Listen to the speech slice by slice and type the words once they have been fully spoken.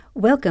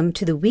Welcome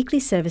to the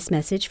weekly service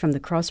message from the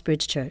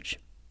Crossbridge Church.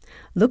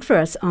 Look for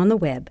us on the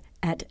web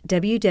at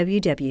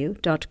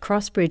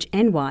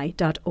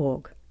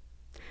www.crossbridgeny.org.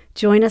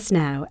 Join us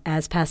now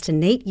as Pastor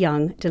Nate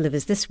Young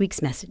delivers this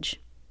week's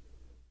message.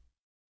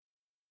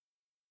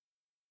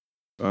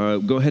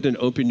 Go ahead and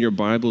open your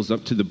Bibles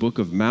up to the book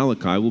of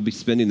Malachi. We'll be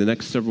spending the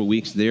next several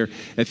weeks there.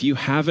 If you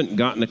haven't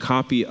gotten a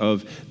copy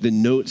of the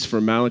notes for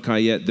Malachi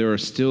yet, there are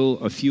still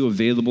a few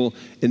available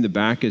in the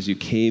back as you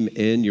came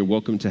in. You're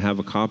welcome to have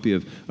a copy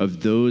of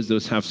those.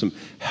 Those have some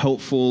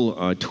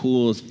helpful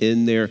tools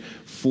in there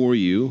for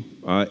you.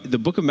 The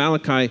book of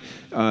Malachi,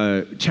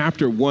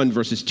 chapter 1,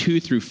 verses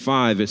 2 through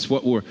 5 is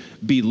what we'll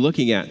be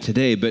looking at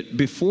today. But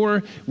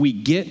before we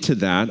get to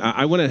that,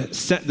 I want to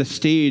set the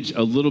stage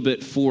a little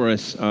bit for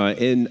us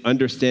in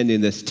understanding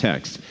this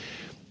text.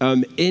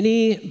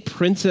 Any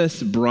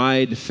Princess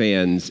Bride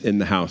fans in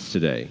the house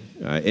today?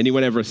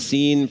 Anyone ever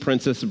seen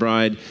Princess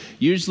Bride?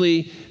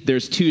 Usually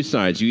there's two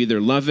sides. You either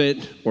love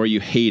it or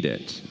you hate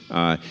it.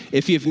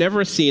 If you've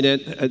never seen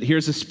it,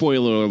 here's a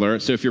spoiler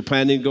alert. So if you're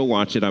planning to go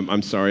watch it,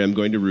 I'm sorry, I'm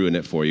going to ruin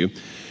it for you.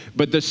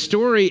 But the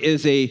story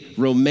is a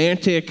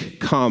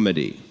romantic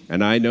comedy.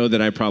 And I know that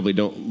I probably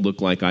don't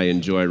look like I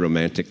enjoy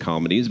romantic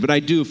comedies, but I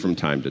do from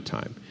time to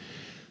time.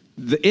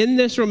 In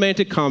this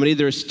romantic comedy,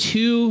 there's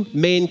two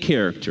main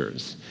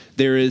characters.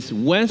 There is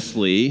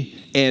Wesley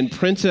and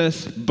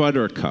Princess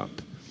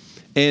Buttercup.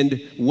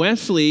 And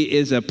Wesley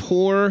is a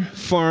poor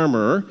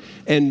farmer,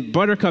 and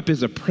Buttercup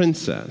is a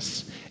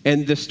princess.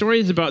 And the story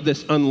is about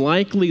this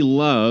unlikely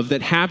love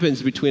that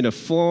happens between a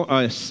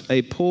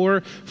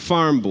poor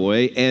farm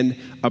boy and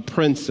a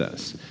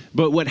princess.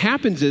 But what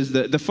happens is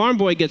that the farm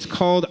boy gets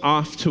called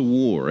off to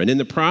war. And in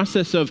the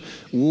process of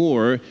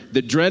war,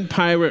 the dread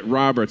pirate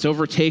Roberts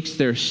overtakes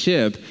their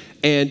ship,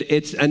 and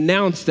it's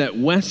announced that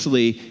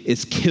Wesley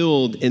is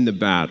killed in the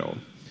battle.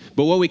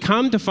 But what we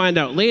come to find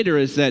out later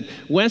is that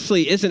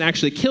Wesley isn't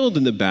actually killed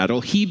in the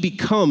battle. He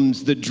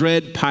becomes the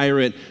dread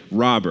pirate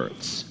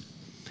Roberts.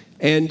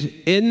 And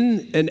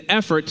in an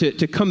effort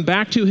to come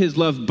back to his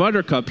love,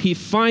 Buttercup, he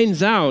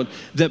finds out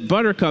that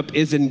Buttercup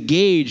is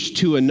engaged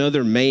to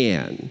another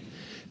man,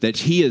 that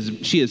she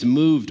has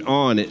moved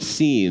on, it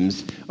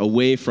seems,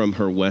 away from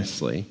her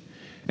Wesley.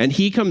 And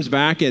he comes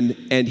back and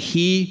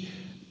he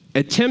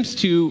attempts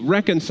to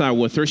reconcile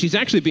with her. She's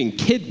actually being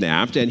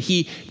kidnapped, and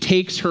he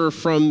takes her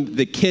from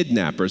the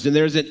kidnappers. And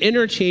there's an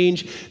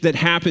interchange that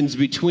happens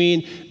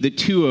between the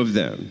two of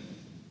them.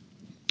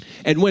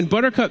 And when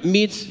Buttercup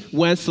meets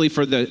Wesley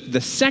for the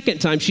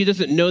second time, she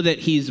doesn't know that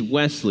he's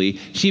Wesley.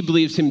 She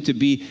believes him to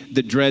be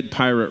the dread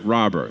pirate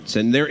Roberts.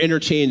 And their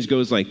interchange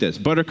goes like this.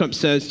 Buttercup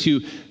says to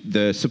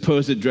the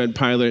supposed dread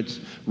pirate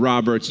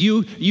Roberts,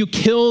 you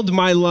killed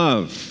my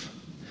love.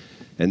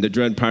 And the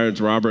dread pirate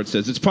Roberts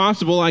says, it's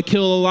possible I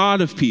kill a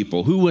lot of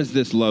people. Who was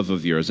this love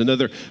of yours?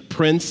 Another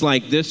prince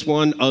like this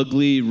one,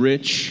 ugly,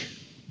 rich?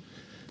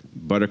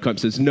 Buttercup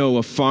says, no,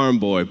 a farm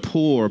boy,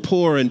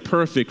 poor and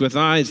perfect, with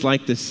eyes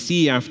like the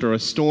sea after a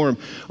storm.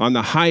 On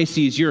the high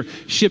seas, your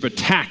ship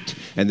attacked,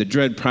 and the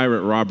dread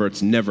pirate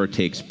Roberts never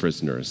takes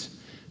prisoners.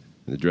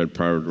 And the dread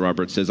pirate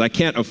Roberts says, I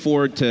can't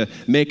afford to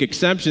make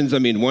exceptions. I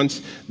mean,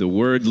 once the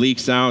word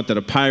leaks out that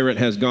a pirate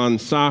has gone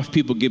soft,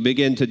 people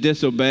begin to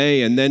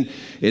disobey, and then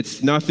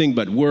it's nothing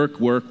but work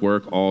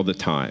all the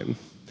time.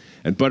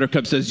 And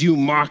Buttercup says, you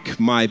mock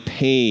my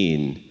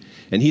pain.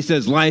 And he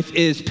says, life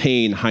is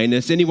pain,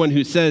 Highness. Anyone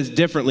who says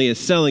differently is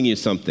selling you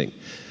something.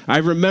 I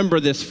remember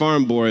this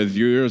farm boy of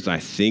yours, I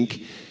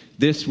think.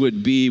 This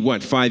would be,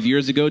 5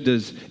 years ago?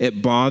 Does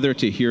it bother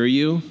to hear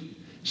you?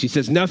 She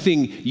says,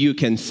 nothing you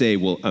can say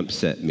will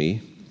upset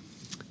me.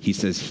 He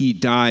says, he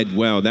died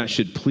well. That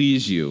should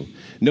please you.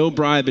 No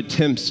bribe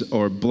attempts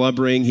or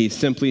blubbering. He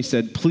simply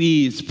said,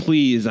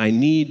 please, I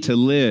need to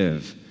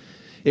live.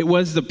 It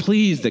was the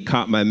please that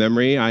caught my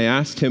memory. I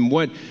asked him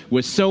what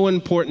was so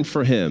important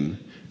for him.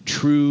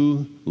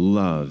 True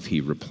love, he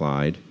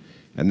replied.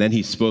 And then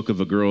he spoke of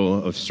a girl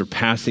of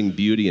surpassing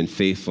beauty and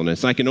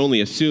faithfulness. I can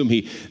only assume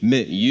he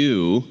meant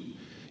you.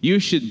 You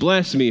should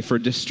bless me for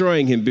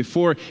destroying him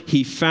before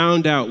he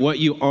found out what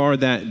you are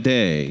that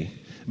day.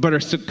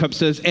 Buttercup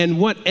says, and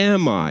what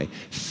am I?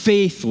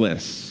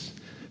 Faithless.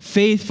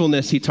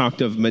 Faithfulness, he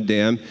talked of,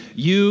 Madame.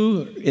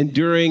 You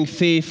enduring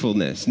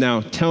faithfulness.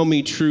 Now, tell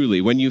me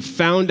truly, when you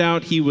found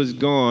out he was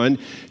gone,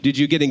 did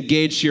you get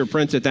engaged to your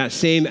prince at that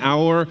same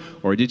hour,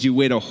 or did you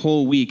wait a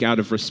whole week out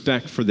of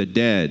respect for the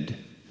dead?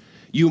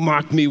 You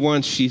mocked me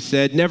once, she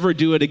said. Never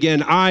do it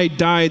again. I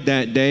died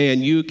that day,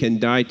 and you can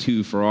die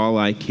too for all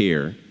I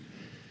care.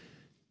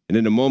 And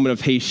in a moment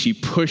of haste, she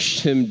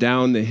pushed him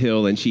down the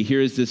hill, and she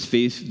hears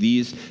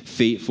these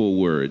fateful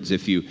words.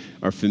 If you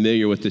are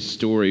familiar with this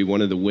story,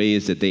 one of the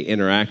ways that they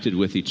interacted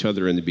with each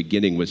other in the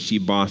beginning was she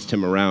bossed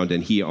him around,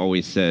 and he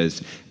always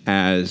says,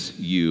 as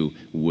you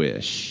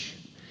wish.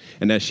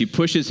 And as she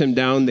pushes him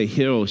down the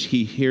hill,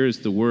 he hears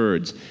the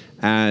words,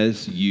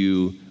 "As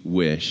you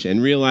wish,"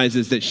 and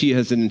realizes that she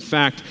has in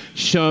fact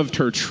shoved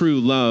her true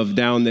love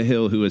down the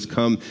hill who has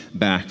come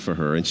back for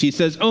her. And she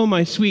says, "Oh,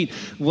 my sweet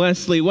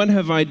Leslie, what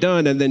have I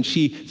done?" And then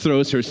she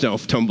throws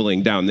herself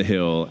tumbling down the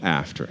hill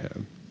after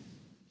him.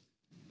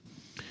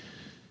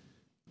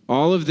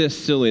 All of this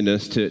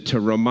silliness to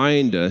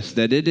remind us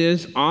that it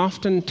is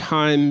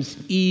oftentimes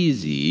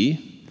easy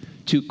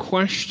to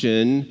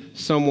question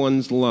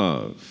someone's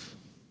love.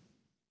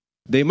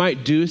 They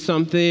might do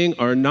something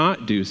or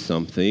not do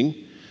something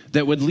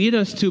that would lead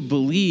us to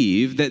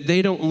believe that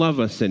they don't love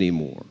us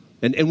anymore.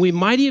 And we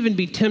might even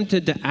be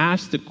tempted to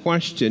ask the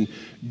question,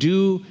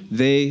 do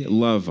they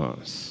love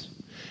us?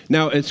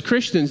 Now, as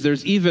Christians,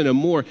 there's even a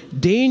more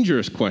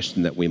dangerous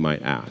question that we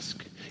might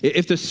ask.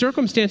 If the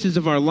circumstances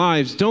of our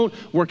lives don't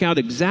work out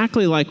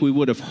exactly like we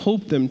would have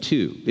hoped them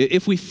to,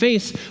 if we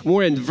face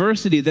more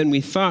adversity than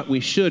we thought we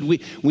should,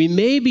 we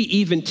may be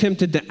even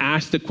tempted to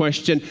ask the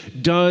question,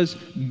 does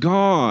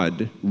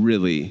God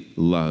really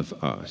love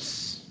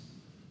us?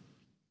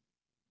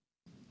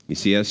 You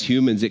see, as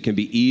humans, it can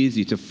be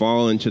easy to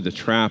fall into the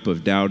trap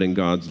of doubting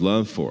God's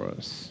love for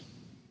us.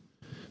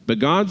 But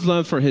God's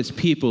love for his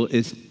people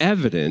is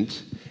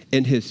evident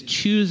in his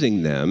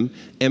choosing them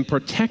and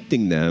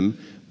protecting them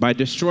by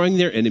destroying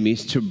their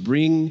enemies to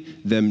bring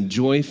them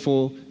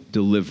joyful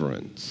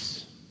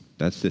deliverance.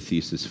 That's the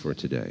thesis for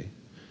today.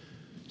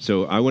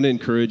 So I want to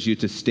encourage you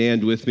to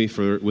stand with me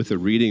with a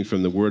reading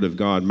from the Word of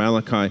God,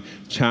 Malachi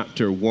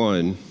chapter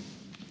 1,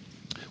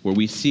 where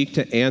we seek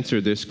to answer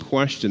this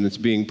question that's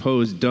being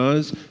posed,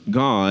 does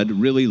God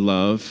really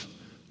love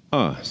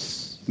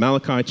us?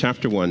 Malachi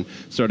chapter 1,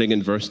 starting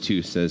in verse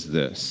 2, says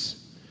this,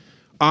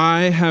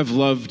 "I have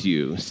loved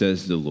you,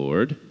 says the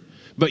Lord.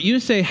 But you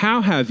say,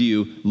 how have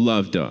you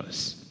loved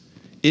us?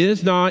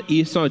 Is not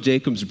Esau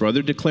Jacob's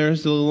brother,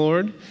 declares the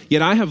Lord?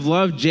 Yet I have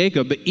loved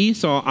Jacob, but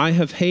Esau I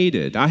have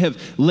hated. I have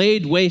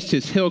laid waste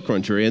his hill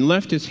country and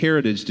left his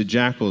heritage to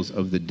jackals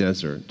of the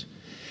desert.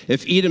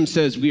 If Edom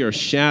says, we are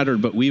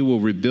shattered, but we will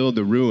rebuild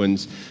the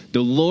ruins,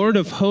 the Lord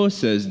of hosts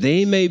says,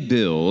 they may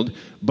build,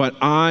 but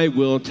I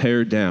will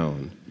tear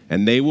down.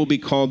 And they will be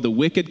called the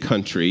wicked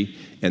country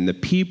and the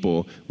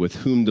people with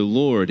whom the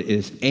Lord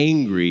is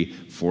angry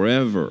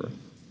forever.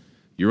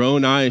 Your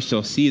own eyes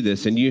shall see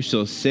this, and you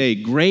shall say,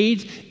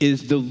 great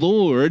is the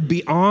Lord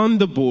beyond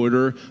the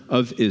border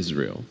of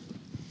Israel."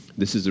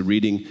 This is a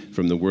reading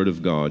from the Word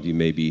of God. You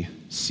may be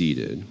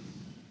seated.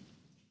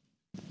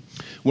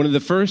 One of the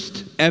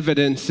first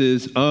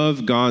evidences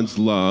of God's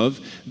love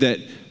that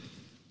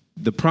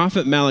the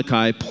prophet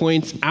Malachi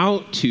points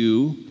out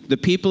to the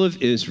people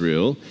of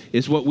Israel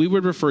is what we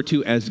would refer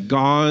to as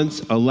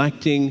God's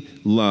electing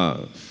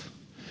love.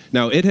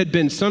 Now, it had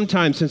been some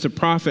time since a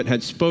prophet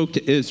had spoke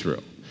to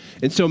Israel.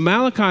 And so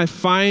Malachi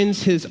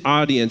finds his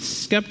audience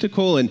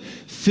skeptical and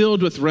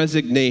filled with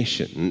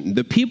resignation.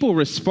 The people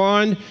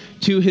respond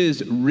to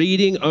his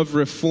reading of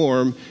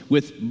reform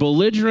with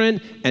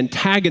belligerent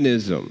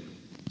antagonism.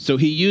 So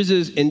he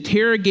uses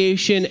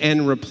interrogation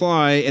and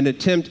reply in an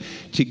attempt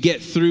to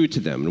get through to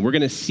them. And we're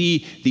going to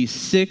see these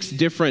 6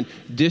 different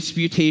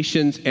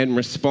disputations and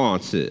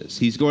responses.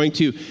 He's going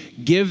to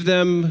give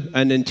them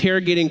an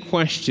interrogating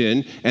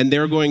question, and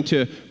they're going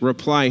to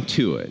reply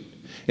to it.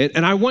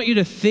 And I want you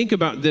to think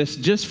about this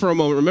just for a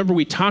moment. Remember,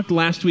 we talked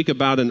last week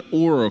about an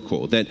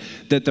oracle, that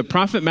the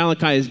prophet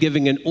Malachi is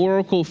giving an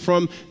oracle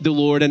from the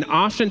Lord, and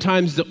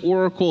oftentimes the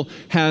oracle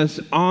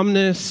has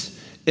ominous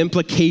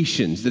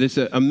implications, that it's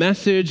a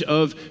message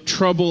of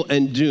trouble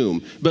and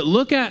doom. But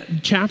look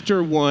at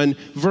chapter 1,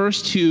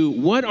 verse 2.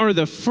 What are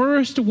the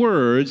first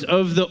words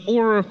of the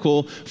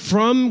oracle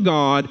from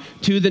God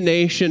to the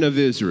nation of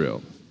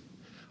Israel?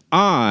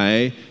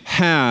 I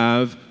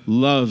have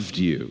loved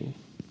you.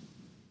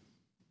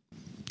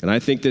 And I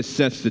think this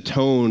sets the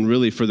tone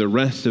really for the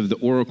rest of the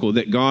oracle,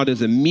 that God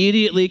is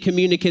immediately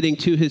communicating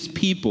to his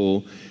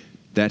people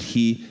that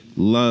he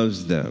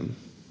loves them.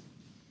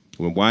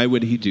 Well, why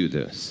would he do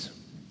this?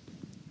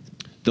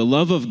 The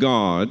love of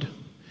God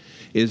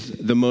is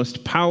the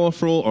most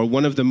powerful, or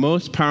one of the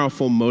most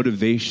powerful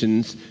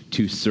motivations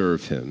to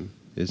serve him,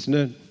 isn't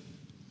it?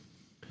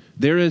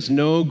 There is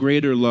no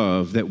greater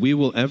love that we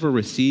will ever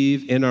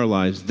receive in our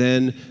lives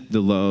than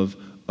the love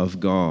of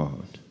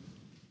God.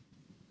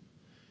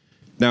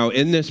 Now,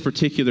 in this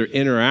particular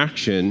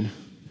interaction,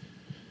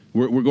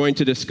 we're going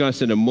to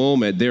discuss in a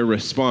moment their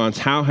response,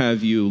 how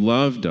have you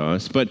loved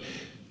us? But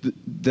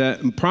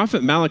the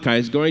prophet Malachi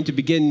is going to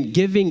begin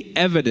giving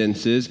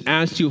evidences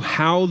as to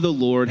how the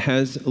Lord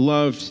has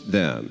loved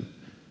them.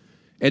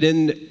 And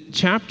in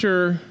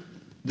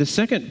the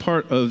second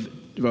part of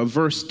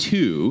verse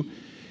 2,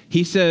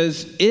 he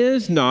says,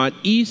 is not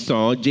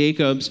Esau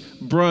Jacob's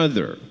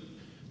brother?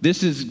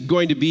 This is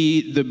going to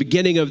be the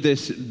beginning of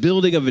this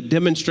building of a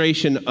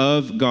demonstration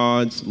of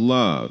God's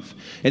love.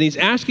 And he's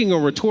asking a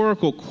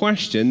rhetorical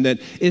question that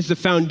is the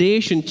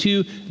foundation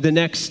to the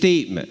next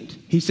statement.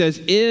 He says,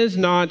 is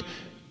not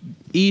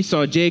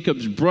Esau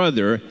Jacob's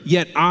brother,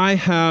 yet I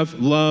have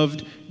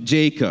loved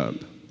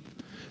Jacob.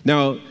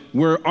 Now,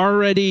 we're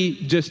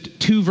already just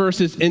 2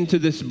 verses into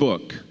this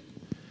book,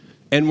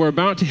 and we're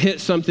about to hit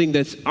something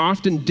that's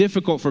often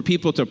difficult for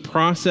people to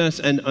process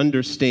and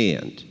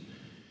understand.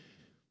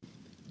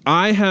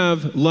 I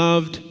have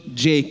loved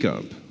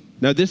Jacob.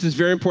 Now, this is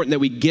very important that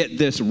we get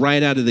this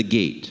right out of the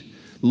gate.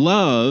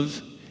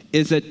 Love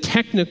is a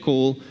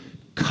technical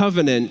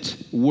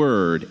covenant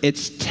word.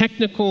 It's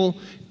technical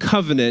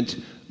covenant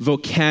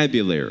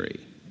vocabulary.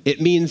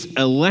 It means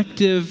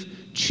elective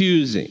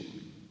choosing.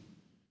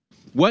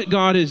 What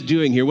God is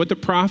doing here, what the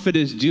prophet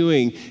is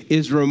doing,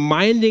 is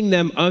reminding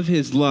them of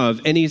his love,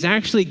 and he's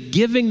actually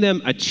giving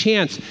them a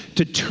chance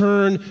to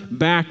turn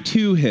back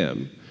to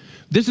him.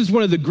 This is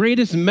one of the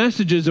greatest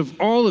messages of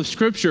all of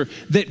Scripture,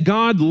 that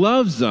God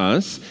loves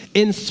us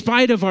in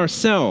spite of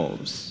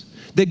ourselves.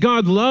 That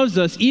God loves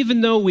us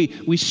even though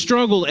we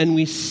struggle and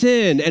we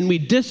sin and we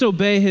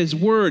disobey his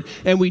word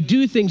and we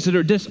do things that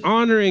are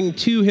dishonoring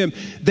to him,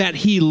 that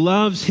he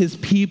loves his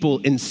people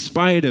in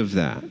spite of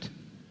that.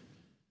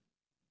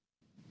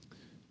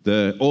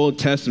 The Old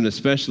Testament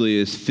especially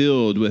is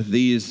filled with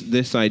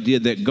this idea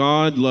that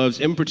God loves,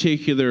 in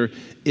particular,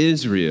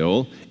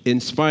 Israel in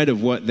spite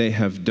of what they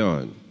have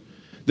done.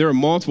 There are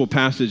multiple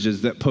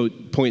passages that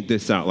point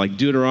this out, like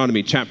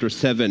Deuteronomy chapter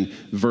 7,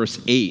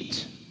 verse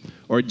 8,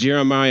 or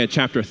Jeremiah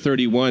chapter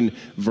 31,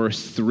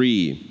 verse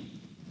 3.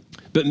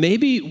 But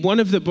maybe one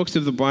of the books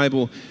of the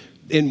Bible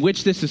in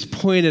which this is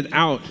pointed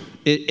out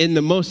in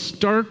the most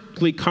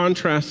starkly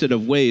contrasted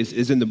of ways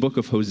is in the book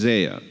of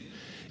Hosea.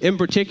 In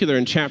particular,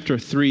 in chapter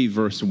 3,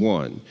 verse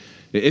 1.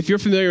 If you're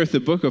familiar with the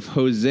book of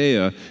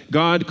Hosea,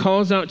 God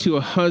calls out to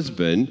a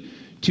husband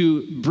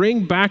to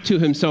bring back to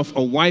himself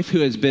a wife who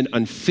has been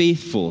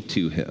unfaithful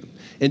to him.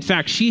 In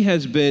fact, she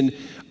has been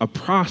a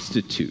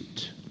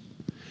prostitute.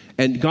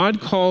 And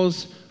God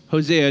calls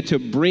Hosea to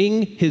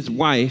bring his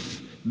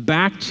wife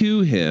back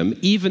to him,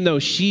 even though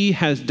she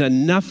has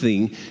done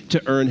nothing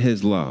to earn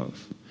his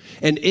love.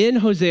 And in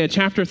Hosea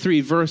chapter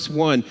 3, verse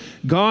 1,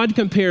 God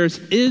compares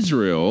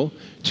Israel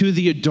to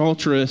the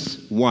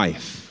adulterous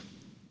wife.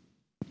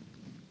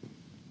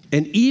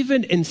 And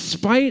even in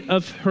spite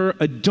of her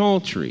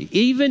adultery,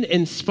 even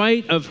in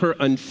spite of her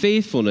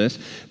unfaithfulness,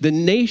 the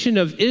nation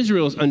of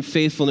Israel's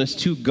unfaithfulness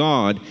to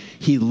God,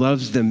 he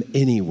loves them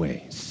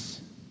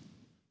anyways.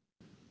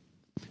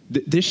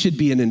 This should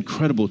be an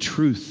incredible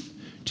truth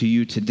to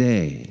you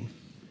today.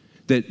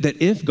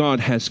 That if God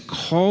has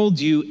called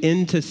you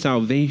into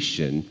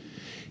salvation,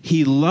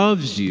 he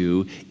loves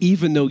you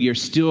even though you're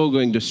still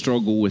going to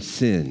struggle with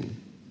sin.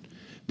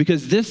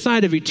 Because this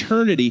side of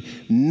eternity,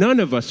 none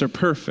of us are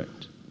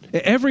perfect.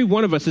 Every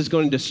one of us is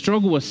going to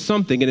struggle with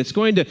something, and it's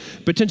going to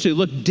potentially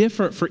look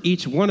different for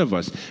each one of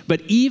us.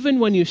 But even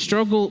when you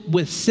struggle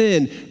with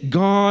sin,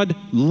 God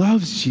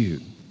loves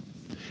you,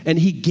 and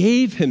he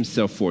gave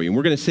himself for you. And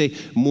we're going to say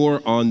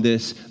more on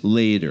this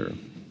later.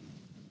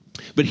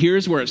 But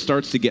here's where it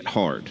starts to get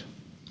hard,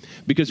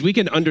 because we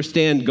can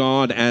understand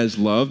God as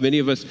love. Many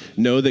of us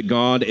know that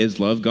God is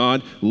love.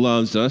 God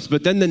loves us.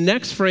 But then the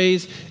next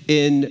phrase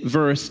in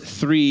verse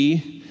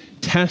 3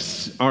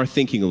 tests our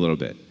thinking a little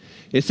bit.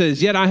 It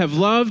says, "Yet I have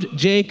loved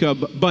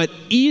Jacob, but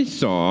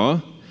Esau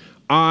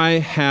I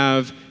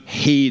have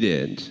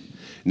hated."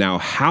 Now,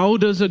 how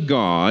does a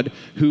God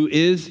who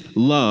is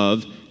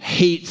love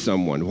hate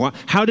someone?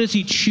 How does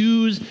he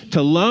choose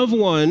to love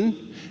one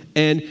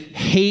and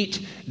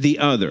hate the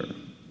other?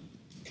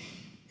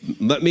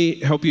 Let me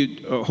help you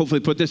hopefully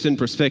put this in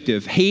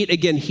perspective. Hate,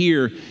 again,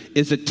 here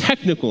is a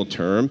technical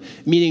term,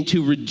 meaning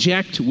to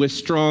reject with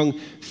strong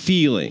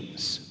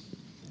feelings.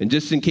 And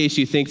just in case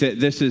you think that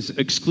this is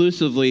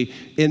exclusively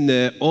in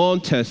the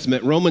Old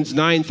Testament, Romans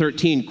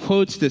 9:13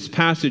 quotes this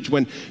passage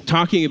when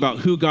talking about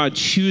who God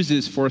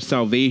chooses for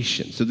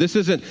salvation. So this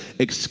isn't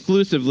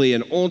exclusively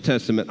an Old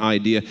Testament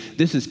idea.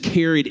 This is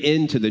carried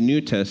into the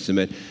New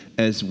Testament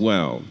as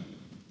well.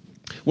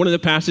 One of the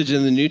passages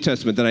in the New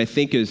Testament that I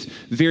think is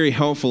very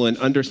helpful in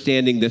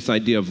understanding this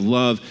idea of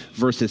love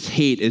versus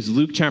hate is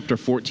Luke chapter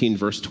 14,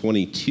 verse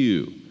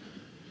 22.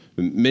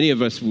 Many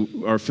of us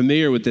are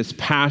familiar with this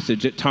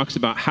passage. It talks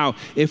about how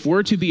if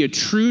we're to be a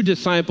true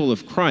disciple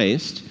of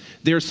Christ,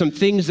 there are some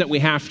things that we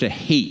have to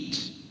hate.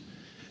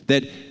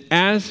 That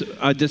as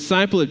a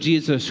disciple of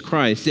Jesus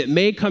Christ, it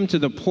may come to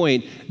the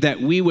point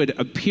that we would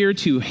appear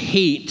to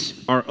hate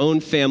our own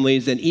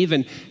families and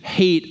even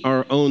hate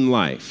our own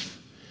life.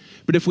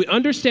 But if we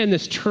understand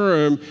this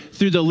term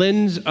through the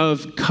lens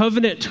of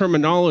covenant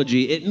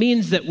terminology, it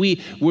means that we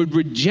would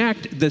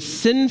reject the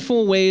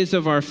sinful ways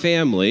of our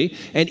family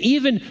and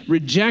even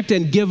reject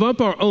and give up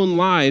our own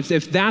lives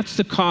if that's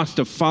the cost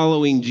of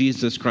following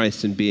Jesus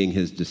Christ and being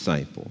his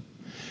disciple.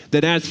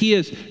 That as he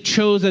has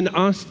chosen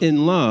us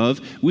in love,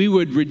 we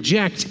would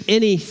reject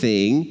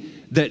anything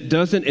that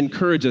doesn't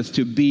encourage us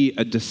to be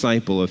a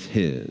disciple of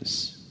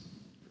his.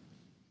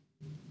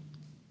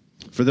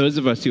 For those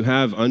of us who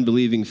have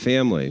unbelieving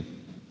family,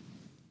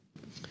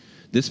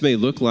 this may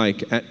look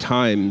like at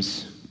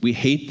times we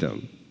hate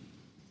them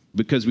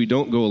because we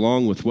don't go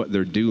along with what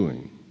they're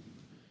doing.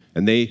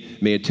 And they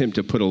may attempt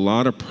to put a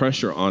lot of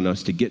pressure on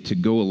us to get to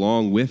go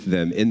along with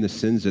them in the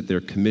sins that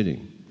they're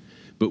committing.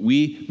 but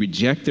we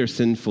reject their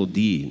sinful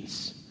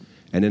deeds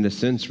and, in a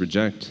sense,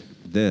 reject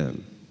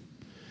them.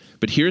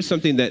 But here's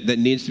something that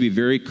needs to be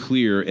very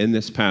clear in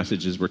this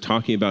passage as we're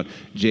talking about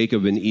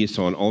Jacob and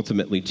Esau and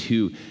ultimately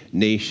two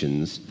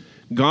nations.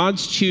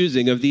 God's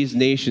choosing of these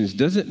nations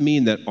doesn't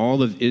mean that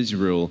all of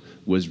Israel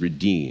was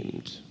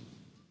redeemed.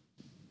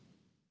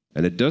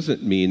 And it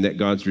doesn't mean that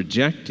God's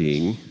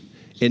rejecting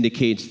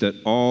indicates that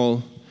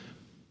all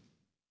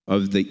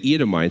of the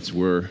Edomites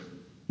were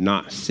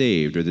not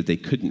saved or that they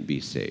couldn't be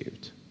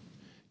saved.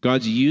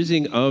 God's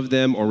using of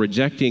them or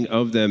rejecting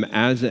of them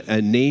as a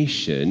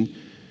nation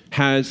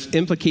has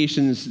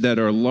implications that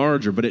are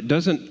larger, but it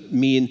doesn't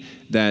mean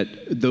that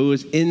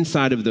those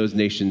inside of those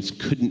nations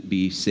couldn't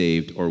be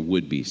saved or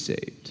would be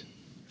saved,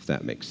 if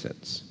that makes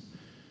sense.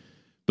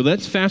 But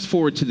let's fast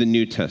forward to the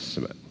New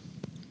Testament.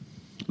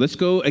 Let's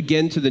go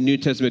again to the New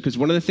Testament, because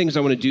one of the things I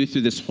want to do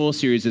through this whole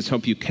series is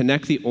help you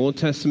connect the Old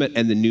Testament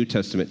and the New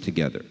Testament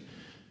together.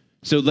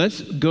 So let's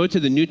go to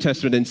the New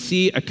Testament and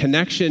see a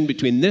connection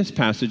between this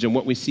passage and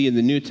what we see in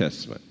the New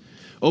Testament.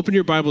 Open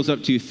your Bibles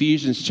up to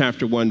Ephesians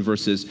chapter 1,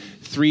 verses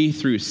 3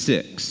 through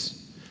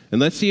 6. And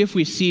let's see if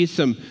we see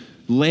some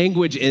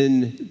language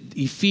in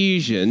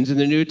Ephesians in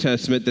the New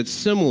Testament that's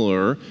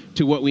similar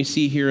to what we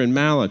see here in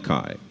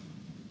Malachi.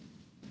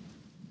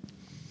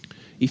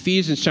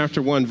 Ephesians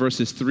chapter 1,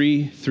 verses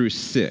 3 through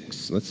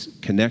 6. Let's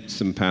connect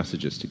some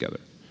passages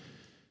together.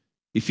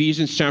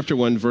 Ephesians chapter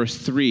 1, verse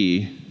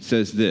 3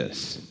 says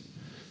this: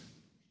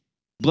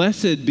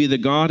 "Blessed be the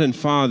God and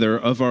Father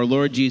of our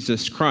Lord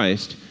Jesus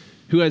Christ,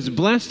 who has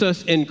blessed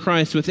us in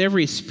Christ with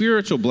every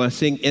spiritual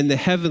blessing in the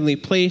heavenly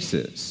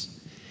places,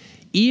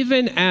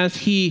 even as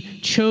he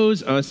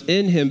chose us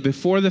in him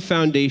before the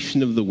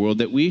foundation of the world,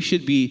 that we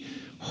should be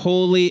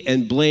holy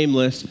and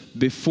blameless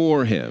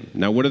before him."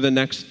 Now, what are the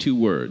next two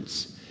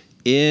words?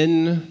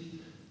 In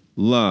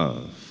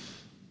love.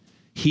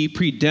 He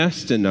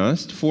predestined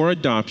us for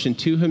adoption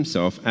to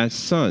himself as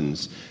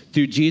sons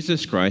through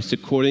Jesus Christ,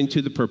 according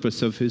to the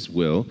purpose of his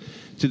will,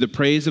 to the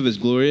praise of his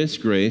glorious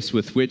grace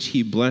with which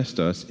he blessed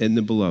us in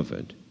the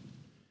beloved.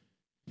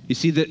 You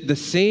see, that the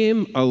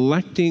same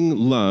electing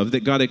love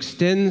that God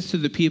extends to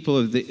the people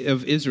of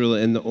Israel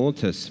in the Old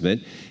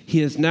Testament, he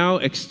has now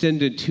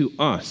extended to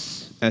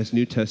us as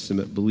New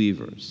Testament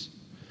believers.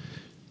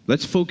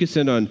 Let's focus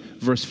in on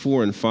verse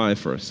 4 and 5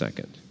 for a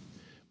second.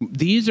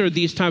 These are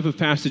these type of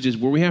passages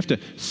where we have to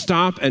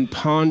stop and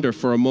ponder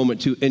for a moment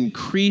to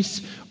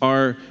increase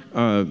our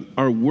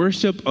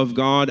worship of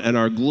God and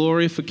our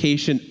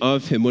glorification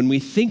of him when we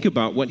think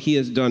about what he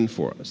has done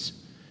for us.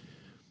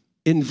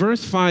 In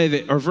verse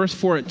 5 or verse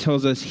 4, it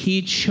tells us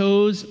he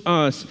chose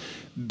us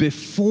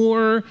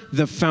before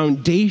the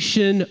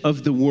foundation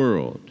of the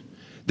world.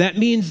 That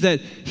means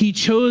that he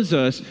chose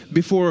us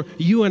before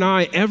you and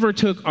I ever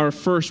took our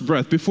first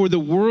breath, before the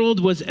world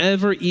was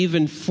ever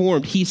even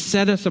formed. He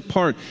set us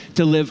apart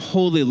to live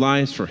holy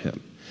lives for him.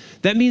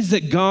 That means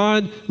that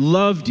God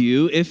loved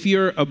you. If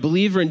you're a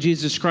believer in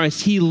Jesus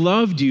Christ, he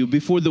loved you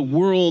before the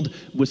world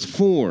was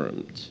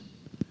formed.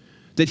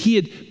 That he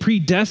had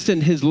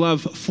predestined his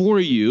love for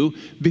you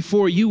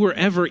before you were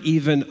ever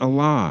even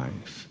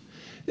alive.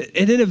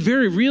 And in a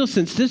very real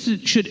sense, this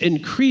should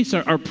increase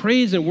our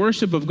praise and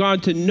worship of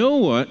God to know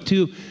what,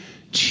 to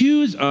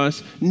choose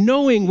us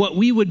knowing what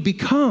we would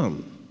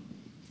become.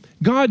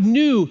 God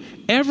knew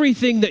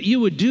everything that you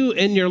would do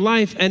in your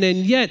life, and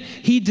yet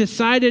he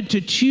decided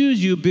to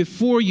choose you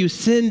before you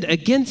sinned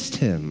against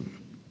him.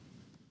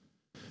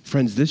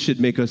 Friends, this should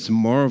make us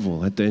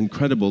marvel at the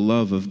incredible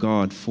love of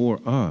God for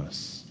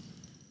us.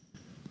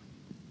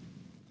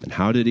 And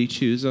how did he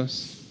choose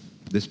us?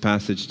 This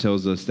passage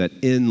tells us that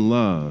in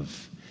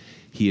love,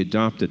 he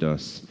adopted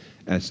us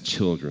as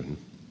children.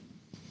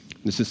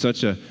 This is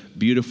such a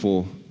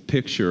beautiful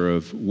picture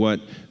of what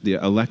the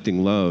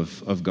electing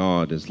love of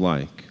God is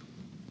like.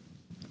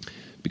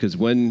 Because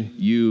when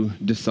you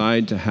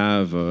decide to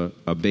have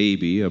a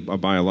baby, a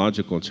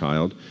biological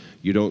child,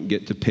 you don't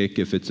get to pick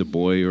if it's a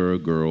boy or a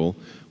girl,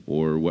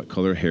 or what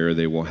color hair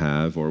they will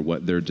have, or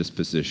what their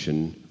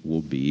disposition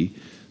will be.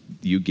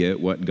 You get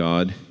what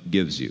God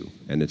gives you,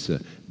 and it's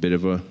a bit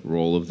of a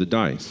roll of the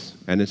dice.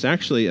 And it's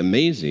actually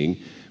amazing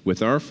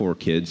with our four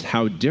kids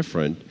how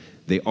different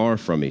they are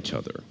from each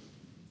other.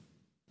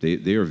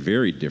 They are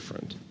very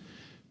different.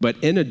 But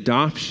in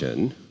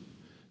adoption,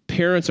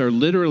 parents are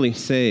literally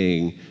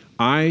saying,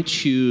 I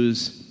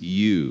choose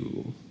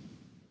you.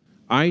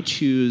 I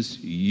choose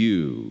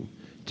you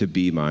to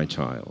be my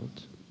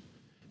child.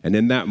 And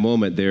in that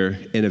moment, they're,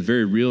 in a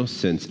very real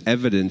sense,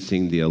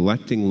 evidencing the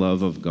electing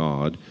love of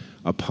God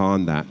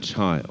upon that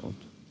child.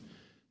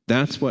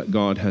 That's what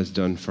God has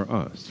done for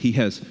us. He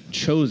has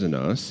chosen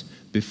us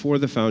before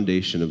the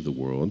foundation of the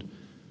world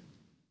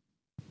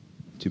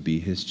to be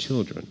his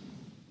children.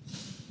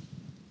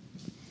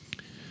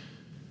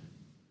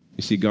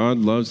 You see, God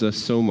loves us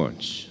so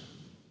much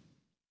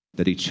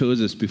that he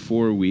chose us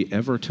before we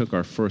ever took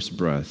our first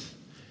breath,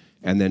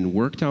 and then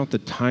worked out the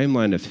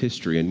timeline of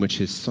history in which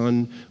his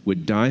son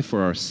would die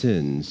for our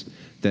sins,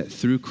 that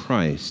through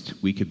Christ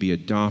we could be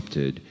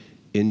adopted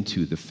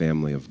into the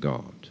family of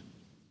God.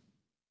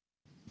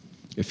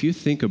 If you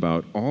think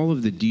about all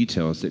of the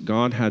details that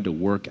God had to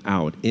work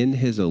out in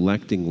his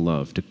electing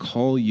love to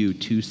call you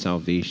to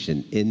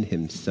salvation in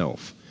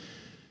himself,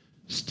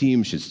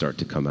 steam should start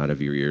to come out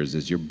of your ears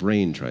as your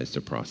brain tries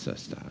to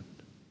process that.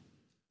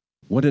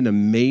 What an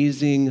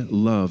amazing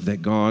love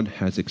that God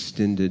has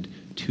extended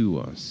to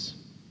us.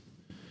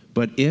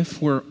 But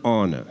if we're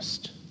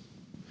honest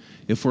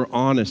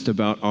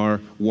about our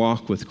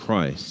walk with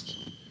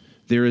Christ,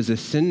 there is a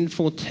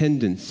sinful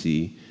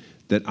tendency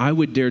that I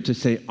would dare to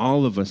say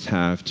all of us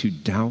have to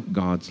doubt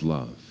God's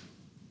love.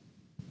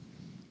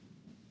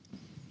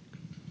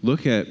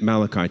 Look at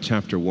Malachi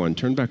chapter 1.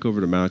 Turn back over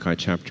to Malachi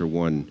chapter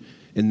 1.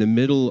 In the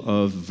middle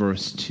of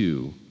verse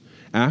 2,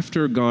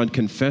 after God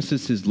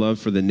confesses his love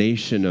for the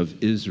nation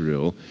of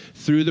Israel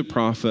through the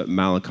prophet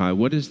Malachi,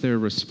 what is their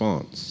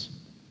response?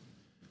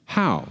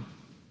 How?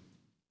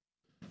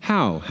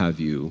 How have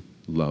you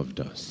loved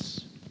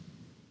us?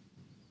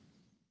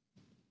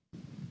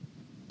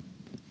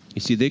 You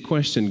see, they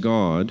questioned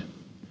God,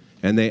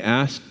 and they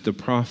asked the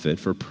prophet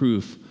for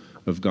proof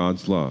of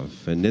God's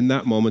love. And in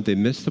that moment, they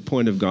missed the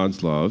point of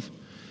God's love.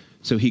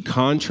 So he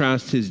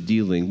contrasts his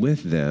dealing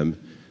with them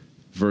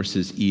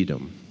versus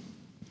Edom.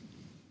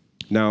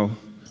 Now,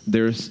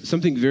 there's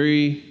something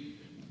very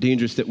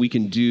dangerous that we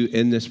can do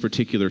in this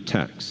particular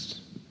text,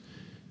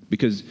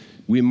 because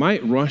we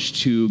might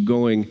rush to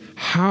going,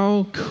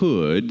 how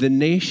could the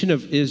nation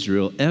of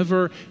Israel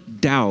ever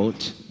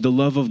doubt the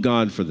love of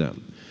God for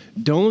them?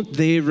 Don't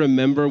they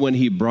remember when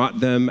he brought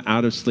them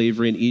out of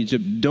slavery in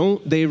Egypt?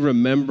 Don't they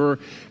remember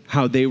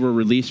how they were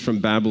released from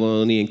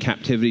Babylonian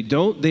captivity?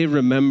 Don't they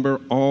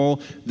remember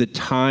all the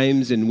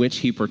times in which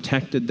he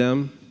protected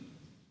them?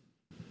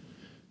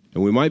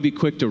 And we might be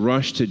quick to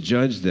rush to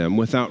judge them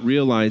without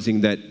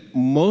realizing that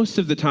most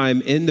of the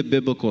time in the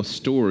biblical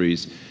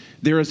stories,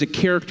 there is a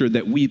character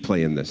that we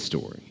play in this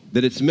story,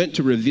 that it's meant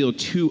to reveal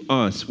to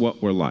us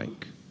what we're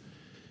like.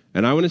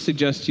 And I want to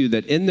suggest to you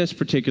that in this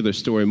particular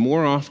story,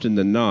 more often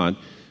than not,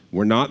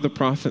 we're not the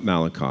prophet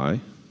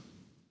Malachi.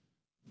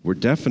 We're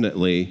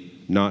definitely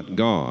not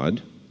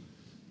God.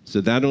 So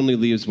that only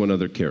leaves one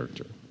other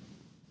character.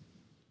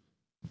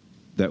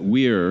 That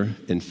we're,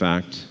 in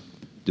fact,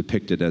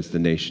 depicted as the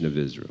nation of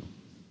Israel.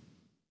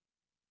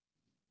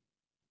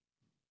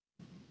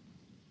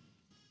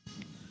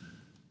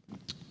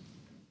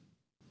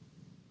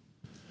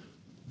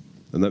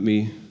 And let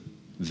me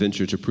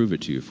venture to prove it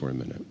to you for a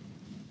minute.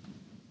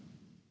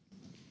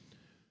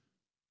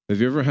 Have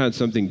you ever had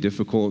something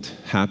difficult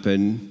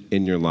happen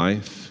in your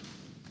life,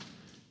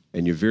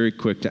 and you're very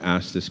quick to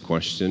ask this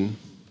question: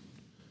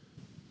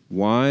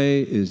 why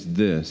is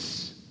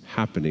this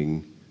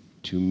happening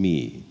to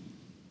me?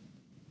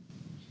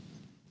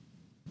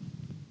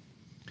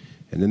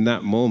 And in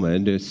that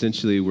moment,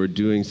 essentially, we're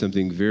doing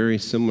something very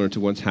similar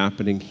to what's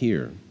happening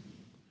here.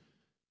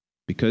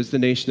 Because the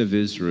nation of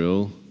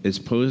Israel is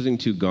posing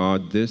to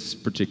God this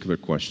particular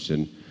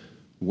question: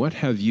 what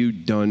have you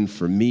done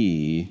for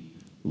me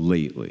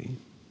lately?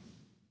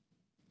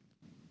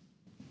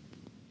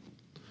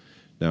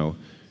 Now,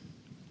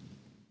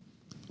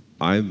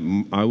 I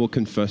will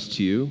confess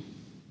to you,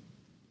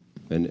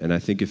 and I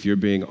think if you're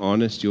being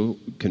honest, you'll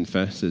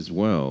confess as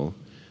well,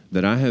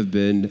 that I have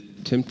been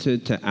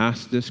tempted to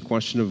ask this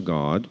question of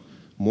God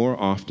more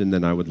often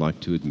than I would like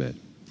to admit.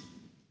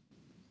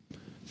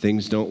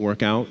 Things don't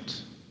work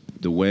out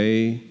the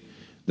way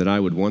that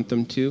I would want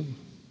them to.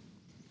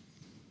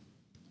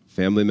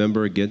 Family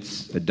member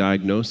gets a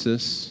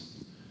diagnosis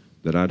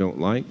that I don't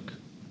like.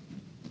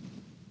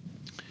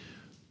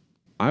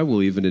 I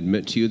will even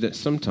admit to you that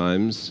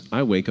sometimes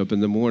I wake up in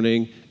the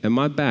morning and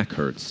my back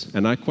hurts,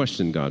 and I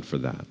question God for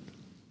that.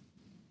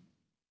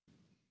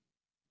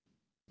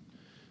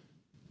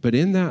 But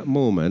in that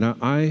moment,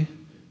 I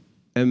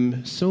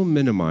am so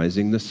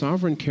minimizing the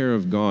sovereign care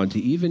of God to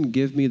even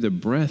give me the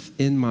breath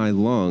in my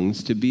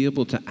lungs to be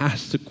able to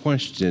ask the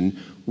question,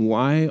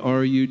 why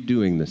are you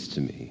doing this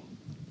to me?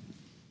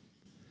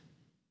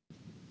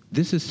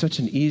 This is such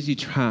an easy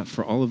trap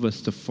for all of us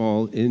to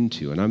fall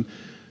into. And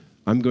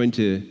I'm going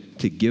to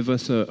give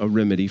us a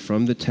remedy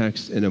from the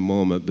text in a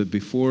moment. But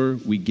before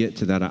we get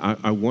to that,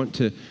 I want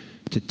to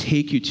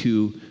take you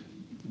to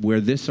where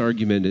this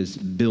argument is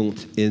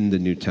built in the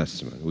New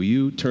Testament. Will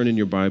you turn in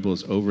your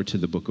Bibles over to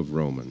the book of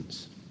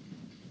Romans?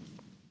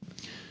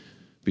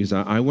 Because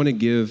I want to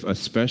give,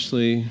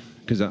 especially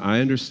because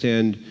I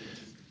understand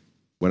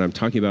when I'm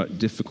talking about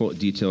difficult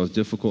details,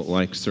 difficult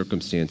like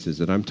circumstances,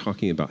 that I'm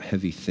talking about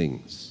heavy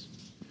things.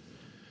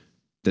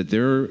 That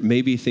there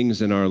may be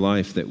things in our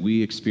life that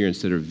we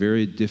experience that are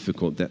very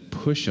difficult, that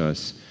push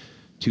us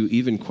to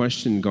even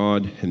question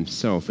God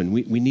himself. And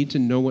we need to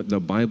know what the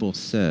Bible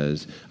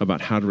says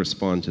about how to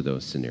respond to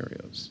those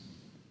scenarios.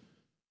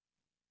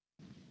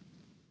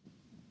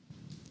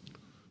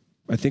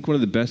 I think one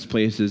of the best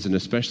places, and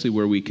especially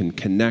where we can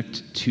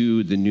connect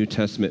to the New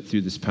Testament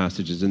through this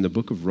passage, is in the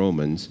book of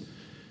Romans.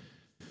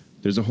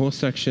 There's a whole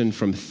section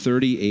from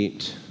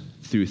 38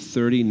 through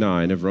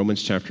 39 of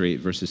Romans chapter 8,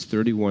 verses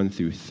 31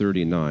 through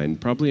 39.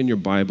 Probably in your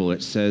Bible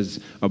it says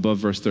above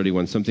verse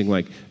 31 something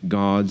like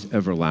God's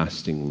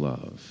everlasting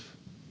love.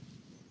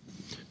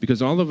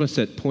 because all of us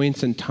at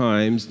points and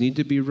times need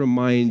to be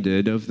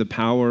reminded of the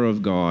power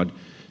of God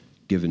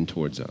given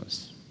towards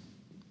us.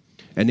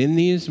 And in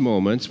these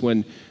moments,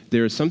 when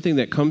there is something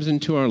that comes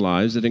into our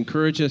lives that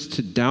encourages us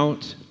to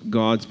doubt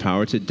God's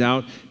power, to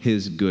doubt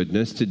his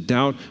goodness, to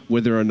doubt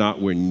whether or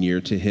not we're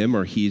near to him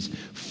or he's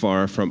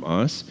far from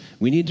us,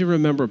 we need to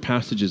remember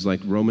passages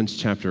like Romans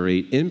chapter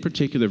 8, in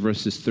particular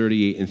verses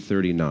 38 and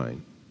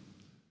 39.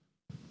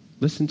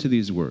 Listen to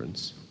these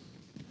words.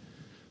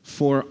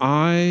 For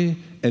I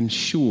am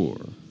sure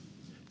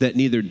that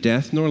neither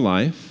death nor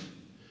life,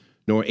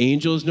 nor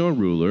angels nor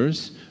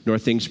rulers, nor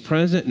things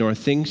present, nor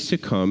things to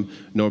come,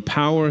 nor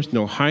powers,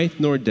 nor height,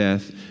 nor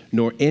depth,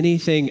 nor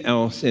anything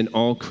else in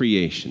all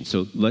creation.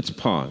 So let's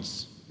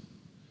pause.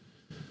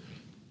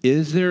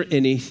 Is there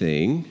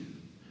anything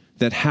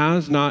that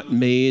has not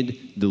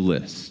made the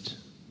list?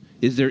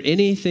 Is there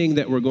anything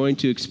that we're going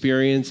to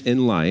experience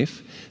in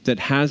life that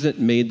hasn't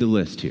made the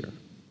list here?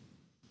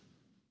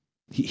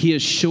 He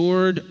has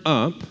shored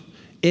up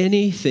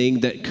anything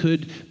that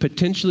could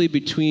potentially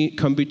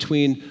come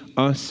between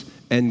us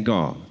and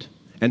God.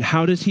 And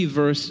how does he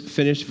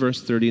finish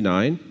verse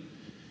 39?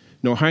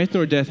 Nor height,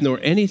 nor depth, nor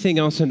anything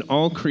else in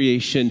all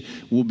creation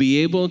will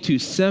be able to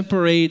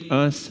separate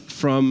us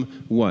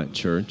from what,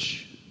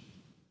 church?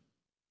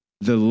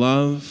 The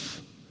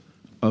love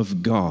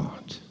of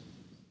God.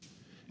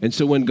 And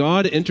so when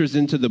God enters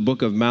into the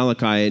book of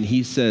Malachi and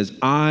he says,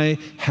 I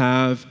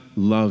have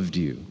loved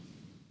you,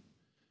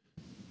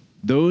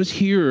 those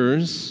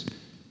hearers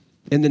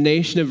in the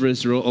nation of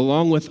Israel,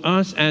 along with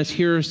us as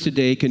hearers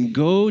today, can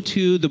go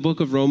to the book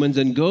of Romans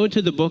and go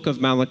to the book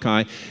of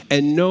Malachi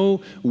and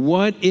know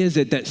what is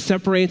it that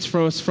separates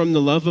us from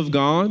the love of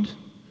God?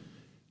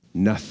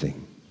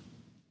 Nothing.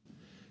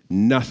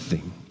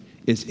 Nothing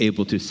is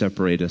able to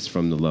separate us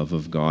from the love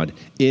of God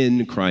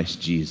in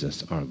Christ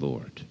Jesus our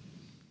Lord.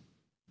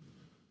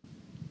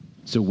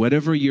 So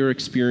whatever you're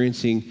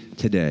experiencing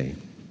today,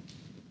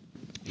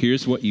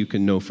 here's what you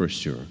can know for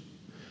sure.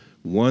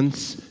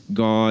 Once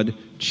God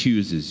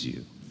chooses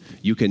you,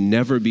 you can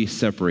never be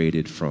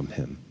separated from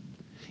him.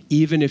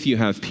 Even if you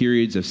have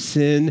periods of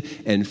sin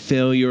and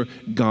failure,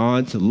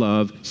 God's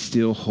love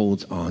still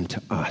holds on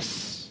to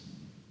us.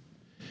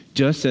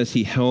 Just as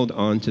he held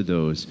on to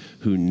those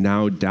who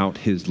now doubt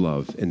his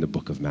love in the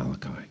book of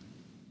Malachi.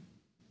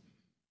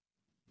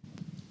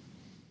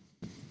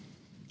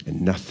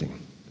 And nothing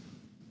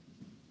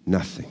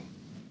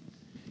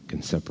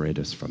can separate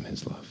us from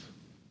his love.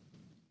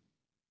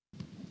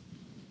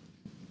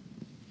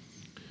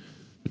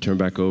 Turn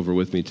back over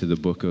with me to the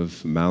book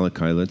of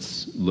Malachi.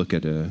 Let's look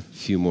at a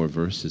few more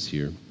verses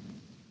here.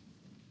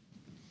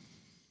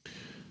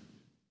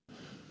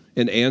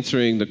 In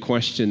answering the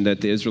question that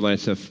the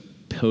Israelites have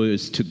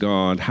posed to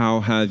God,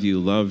 how have you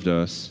loved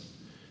us?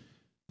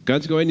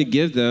 God's going to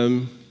give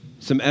them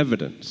some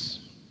evidence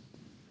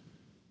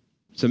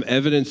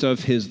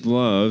of his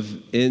love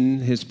in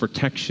his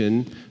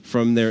protection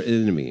from their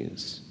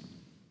enemies.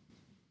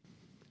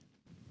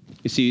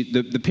 You see,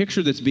 the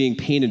picture that's being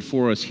painted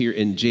for us here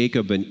in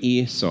Jacob and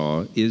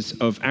Esau is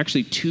of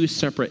actually two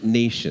separate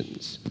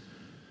nations.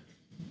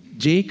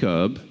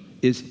 Jacob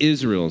is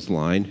Israel's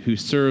line, who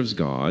serves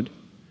God,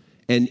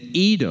 and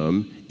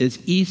Edom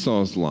is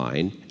Esau's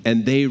line,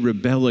 and they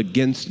rebel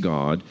against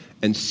God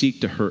and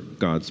seek to hurt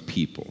God's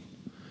people.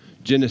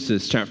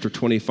 Genesis chapter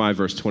 25,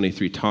 verse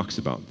 23 talks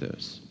about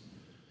this.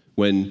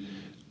 When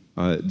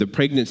the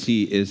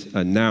pregnancy is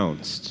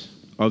announced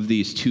of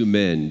these two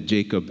men,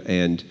 Jacob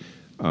and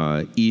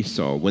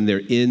Esau, when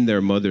they're in their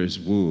mother's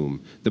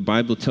womb, the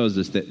Bible tells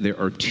us that there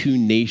are two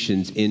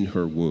nations in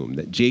her womb,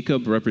 that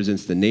Jacob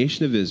represents the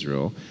nation of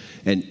Israel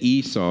and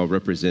Esau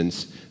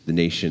represents the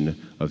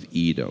nation of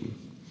Edom.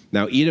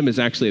 Now, Edom is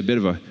actually a bit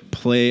of a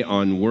play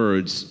on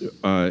words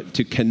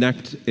to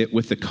connect it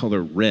with the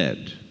color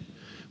red.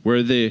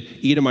 Where the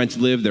Edomites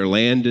live, their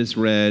land is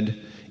red.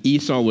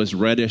 Esau was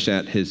reddish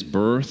at his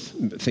birth.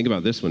 Think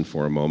about this one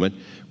for a moment.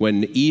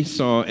 When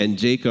Esau and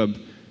Jacob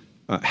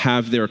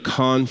have their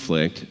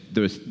conflict,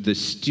 the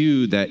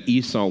stew that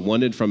Esau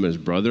wanted from his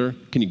brother,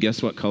 can you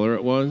guess what color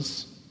it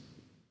was?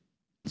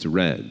 It's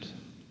red.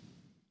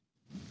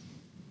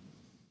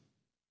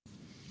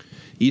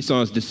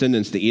 Esau's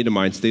descendants, the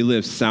Edomites, they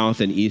live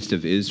south and east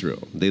of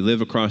Israel. They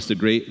live across the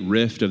great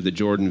rift of the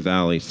Jordan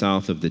Valley,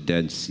 south of the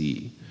Dead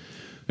Sea.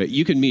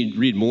 You can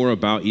read more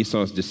about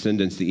Esau's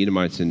descendants, the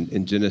Edomites,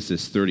 in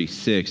Genesis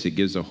 36. It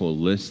gives a whole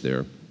list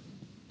there.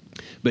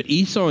 But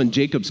Esau and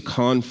Jacob's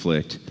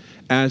conflict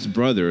as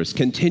brothers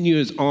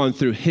continues on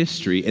through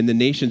history in the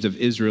nations of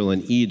Israel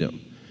and Edom.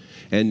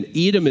 And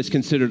Edom is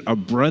considered a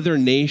brother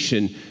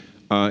nation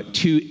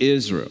to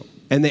Israel.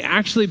 And they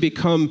actually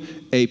become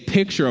a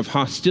picture of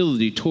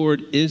hostility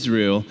toward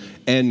Israel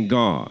and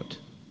God.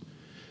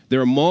 There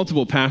are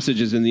multiple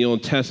passages in the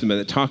Old Testament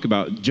that talk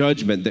about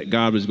judgment that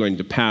God was going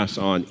to pass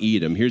on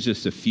Edom. Here's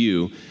just a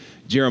few.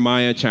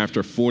 Jeremiah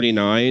chapter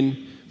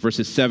 49,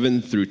 verses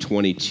 7 through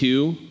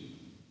 22.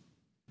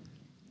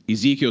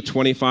 Ezekiel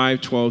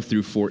 25, 12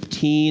 through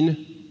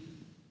 14.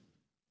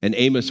 And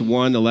Amos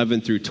 1,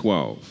 11 through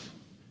 12.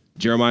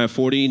 Jeremiah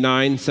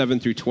 49, 7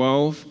 through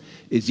 12,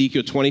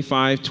 Ezekiel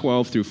 25,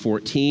 12 through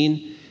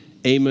 14,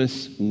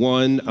 Amos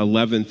 1,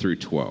 11 through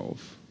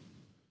 12.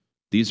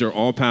 These are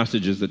all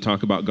passages that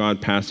talk about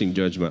God passing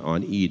judgment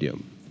on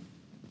Edom.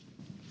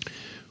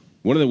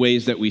 One of the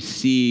ways that we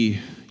see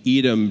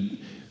Edom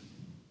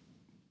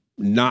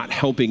not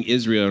helping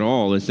Israel at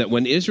all is that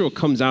when Israel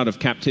comes out of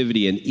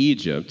captivity in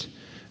Egypt,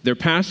 they're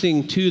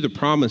passing to the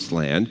promised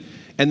land,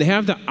 and they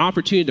have the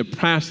opportunity to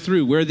pass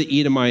through where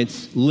the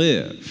Edomites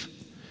live.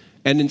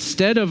 And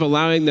instead of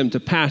allowing them to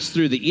pass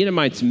through, the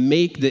Edomites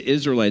make the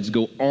Israelites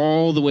go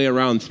all the way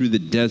around through the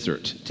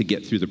desert to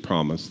get through the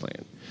promised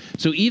land.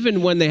 So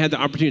even when they had the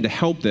opportunity to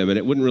help them, and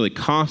it wouldn't really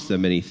cost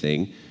them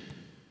anything,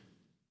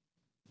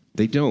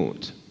 they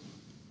don't.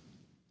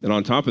 And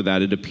on top of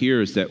that, it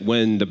appears that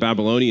when the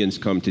Babylonians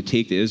come to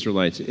take the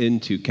Israelites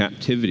into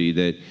captivity,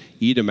 that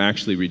Edom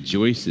actually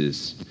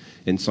rejoices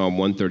in Psalm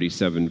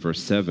 137,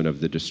 verse 7, of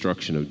the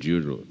destruction of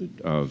Judah,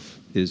 of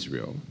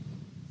Israel.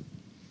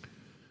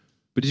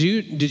 But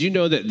did you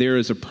know that there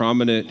is a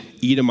prominent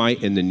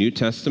Edomite in the New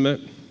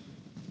Testament?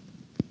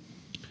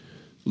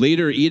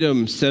 Later,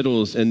 Edom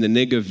settles in the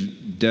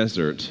Negev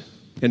desert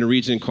in a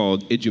region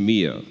called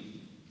Idumea.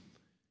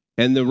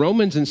 And the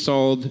Romans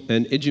installed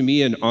an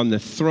Idumean on the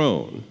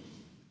throne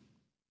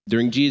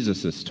during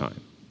Jesus'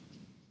 time.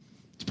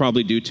 It's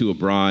probably due to a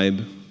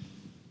bribe.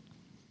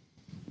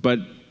 But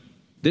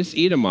this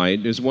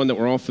Edomite is one that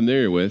we're all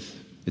familiar with.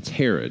 It's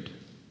Herod.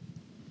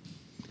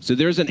 So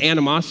there's an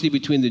animosity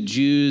between the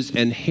Jews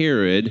and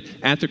Herod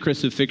at the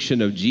crucifixion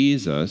of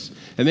Jesus.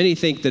 And many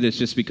think that it's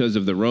just because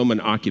of the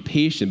Roman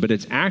occupation, but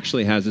it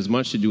actually has as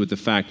much to do with the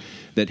fact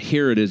that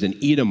Herod is an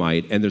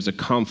Edomite and there's a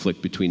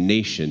conflict between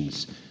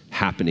nations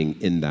happening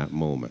in that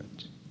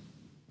moment.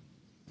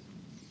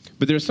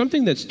 But there's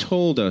something that's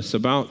told us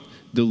about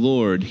the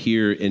Lord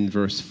here in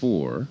verse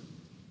 4.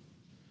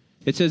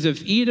 It says,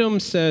 if Edom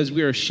says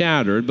we are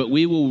shattered, but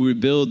we will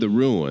rebuild the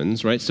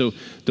ruins, right? So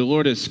the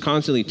Lord is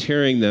constantly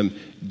tearing them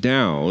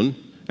down,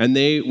 and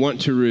they want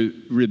to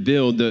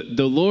rebuild. The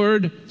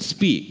Lord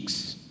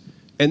speaks.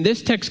 And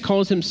this text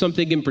calls him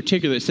something in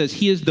particular. It says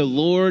he is the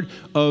Lord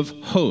of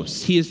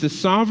hosts. He is the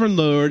sovereign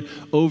Lord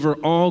over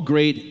all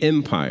great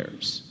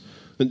empires.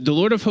 The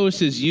Lord of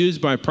hosts is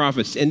used by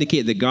prophets to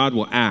indicate that God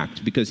will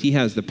act because he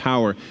has the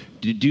power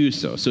to do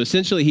so. So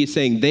essentially he's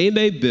saying they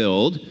may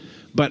build,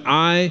 but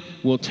I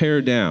will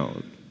tear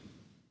down.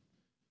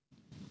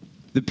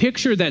 The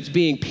picture that's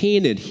being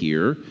painted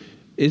here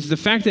is the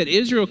fact that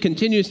Israel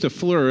continues to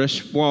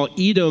flourish while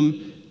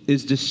Edom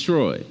is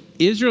destroyed.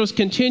 Israel's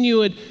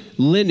continued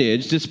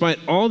lineage, despite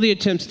all the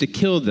attempts to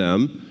kill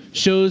them,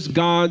 shows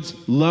God's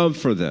love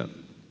for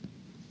them.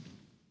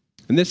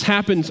 And this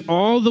happens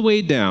all the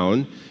way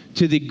down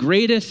to the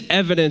greatest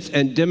evidence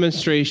and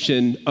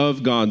demonstration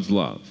of God's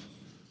love.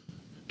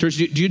 Church,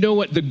 do you know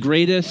what the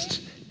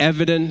greatest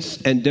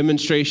evidence and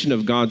demonstration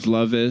of God's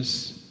love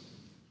is?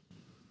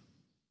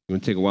 You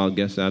want to take a wild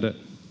guess at it?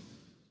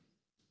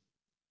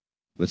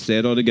 Let's say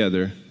it all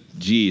together.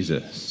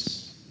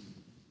 Jesus.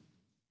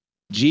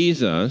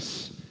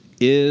 Jesus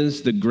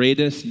is the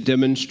greatest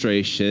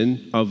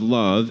demonstration of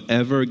love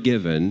ever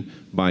given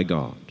by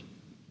God.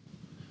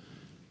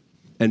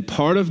 And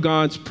part of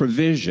God's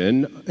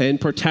provision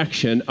and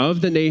protection of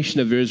the nation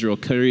of Israel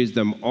carries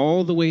them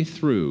all the way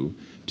through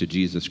to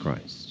Jesus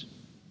Christ.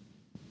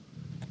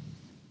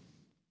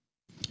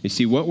 You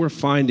see, what we're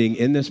finding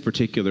in this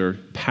particular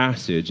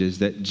passage is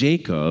that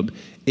Jacob,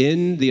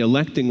 in the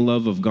electing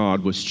love of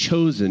God, was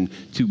chosen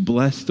to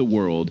bless the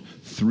world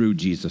through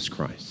Jesus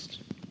Christ.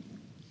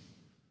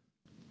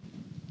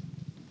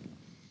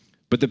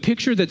 But the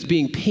picture that's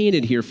being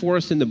painted here for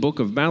us in the book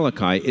of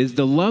Malachi is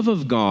the love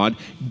of God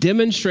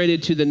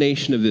demonstrated to the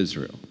nation of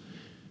Israel.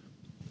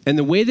 And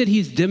the way that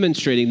he's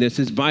demonstrating this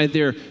is by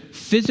their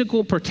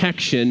physical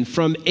protection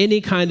from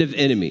any kind of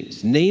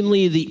enemies,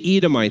 namely the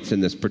Edomites in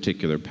this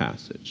particular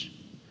passage.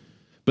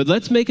 But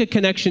let's make a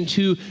connection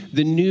to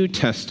the New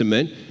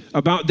Testament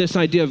about this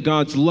idea of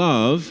God's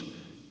love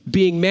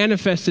being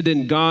manifested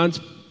in God's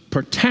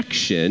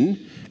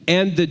protection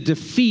and the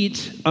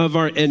defeat of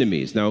our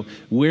enemies. Now,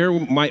 where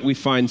might we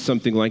find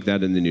something like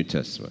that in the New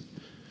Testament?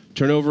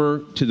 Turn over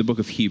to the book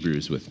of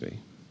Hebrews with me.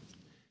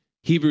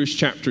 Hebrews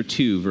chapter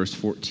 2, verse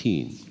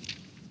 14.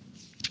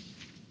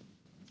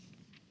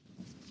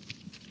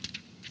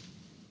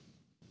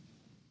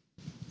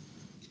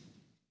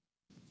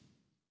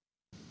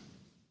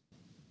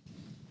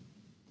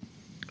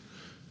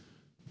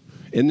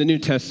 In the New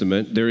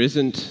Testament, there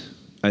isn't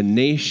a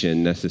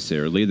nation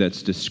necessarily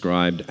that's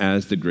described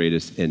as the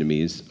greatest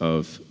enemies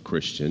of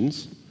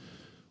Christians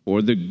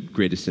or the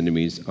greatest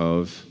enemies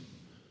of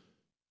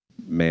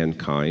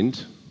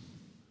mankind.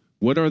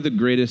 What are the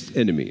greatest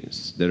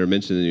enemies that are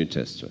mentioned in the New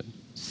Testament?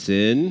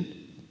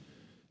 Sin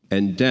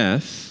and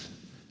death,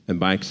 and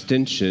by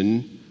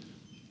extension,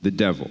 the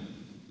devil.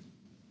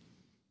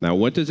 Now,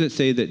 what does it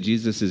say that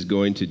Jesus is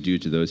going to do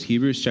to those?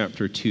 Hebrews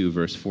chapter 2,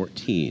 verse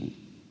 14.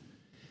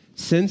 It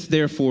Since,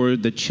 therefore,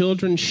 the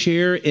children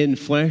share in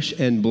flesh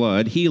and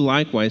blood, he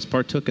likewise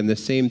partook in the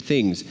same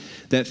things,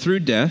 that through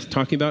death,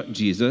 talking about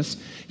Jesus,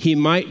 he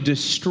might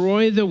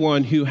destroy the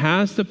one who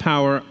has the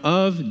power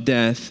of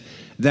death,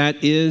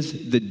 that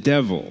is the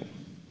devil.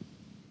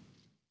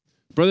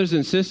 Brothers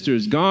and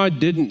sisters, God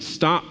didn't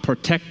stop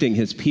protecting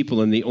his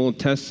people in the Old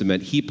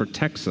Testament. He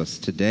protects us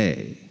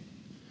today.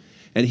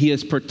 And he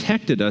has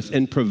protected us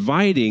in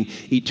providing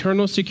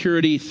eternal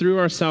security through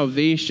our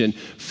salvation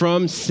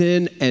from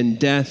sin and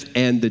death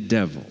and the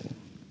devil.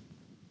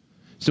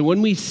 So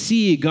when we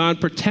see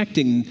God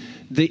protecting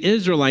the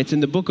Israelites in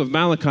the book of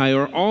Malachi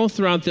or all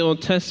throughout the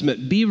Old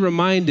Testament, be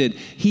reminded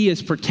he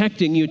is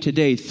protecting you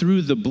today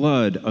through the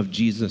blood of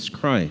Jesus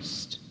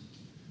Christ.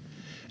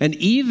 And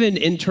even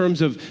in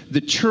terms of the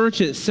church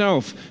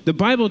itself, the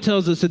Bible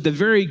tells us that the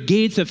very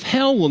gates of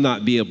hell will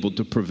not be able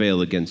to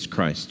prevail against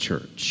Christ's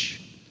church.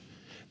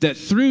 That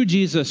through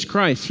Jesus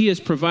Christ, he has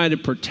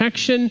provided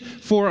protection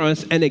for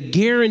us and a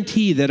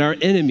guarantee that our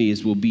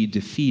enemies will be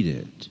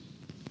defeated.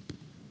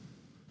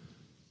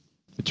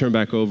 Turn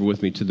back over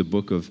with me to the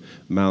book of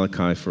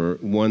Malachi for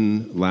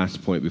one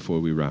last point before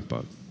we wrap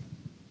up.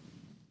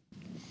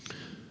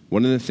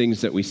 One of the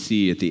things that we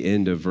see at the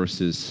end of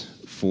verses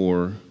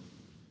 4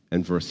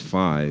 and verse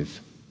 5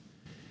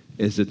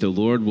 is that the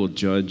Lord will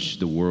judge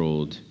the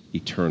world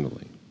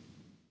eternally.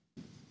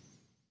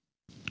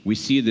 We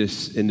see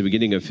this in the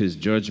beginning of his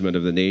judgment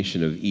of the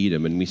nation of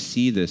Edom, and we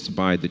see this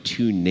by the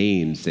two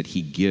names that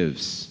he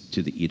gives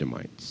to the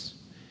Edomites.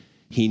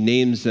 He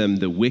names them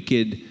the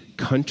wicked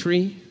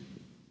country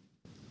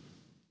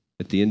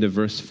at the end of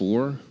verse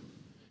 4,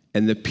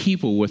 and the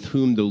people with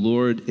whom the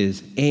Lord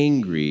is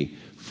angry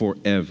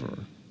forever.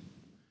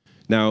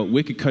 Now,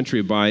 wicked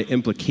country by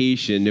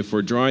implication, if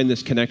we're drawing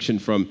this connection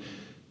from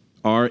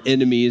our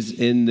enemies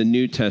in the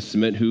New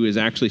Testament, who is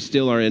actually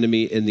still our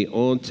enemy in the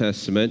Old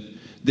Testament,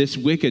 this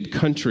wicked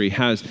country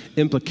has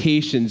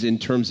implications in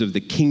terms of the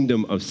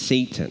kingdom of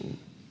Satan.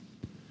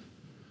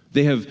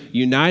 They have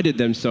united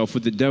themselves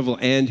with the devil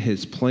and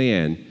his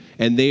plan,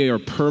 and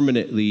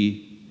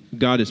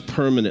God is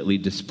permanently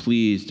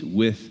displeased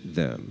with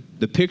them.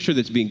 The picture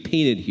that's being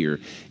painted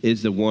here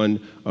is the one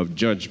of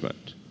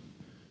judgment.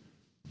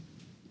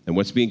 And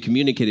what's being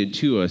communicated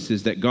to us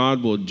is that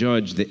God will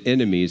judge the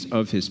enemies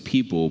of his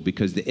people,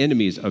 because the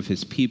enemies of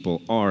his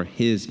people are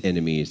his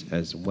enemies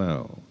as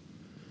well.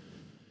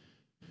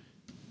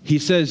 He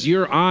says,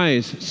 your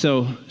eyes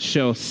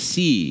shall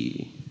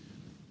see.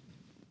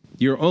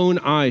 Your own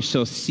eyes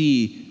shall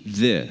see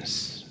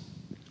this.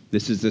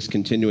 This is this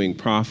continuing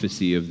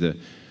prophecy of the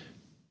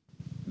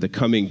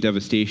coming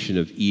devastation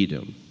of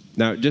Edom.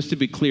 Now, just to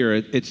be clear,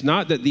 it's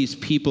not that these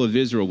people of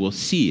Israel will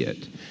see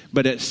it,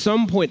 but at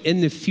some point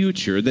in the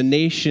future, the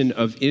nation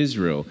of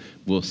Israel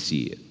will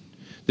see it.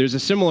 There's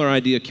a similar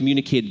idea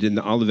communicated in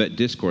the Olivet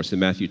Discourse in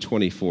Matthew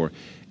 24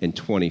 and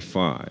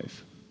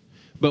 25.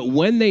 But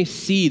when they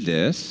see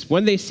this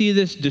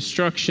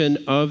destruction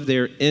of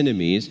their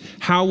enemies,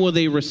 how will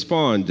they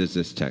respond, does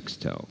this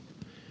text tell?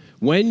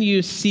 When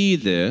you see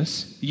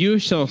this, you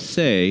shall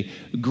say,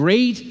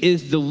 great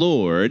is the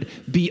Lord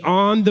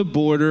beyond the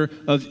border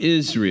of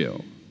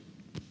Israel.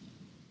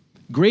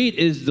 Great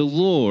is the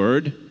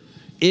Lord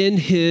in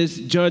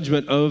his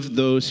judgment of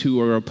those who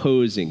are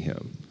opposing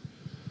him.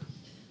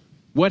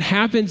 What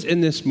happens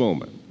in this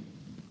moment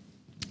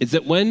is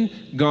that when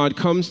God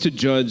comes to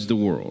judge the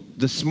world,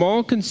 the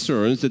small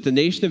concerns that the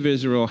nation of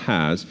Israel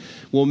has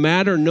will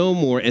matter no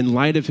more in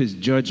light of his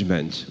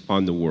judgment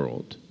on the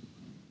world.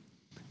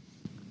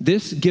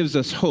 This gives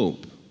us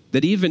hope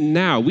that even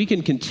now we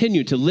can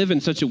continue to live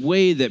in such a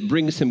way that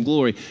brings him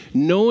glory,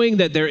 knowing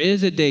that there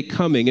is a day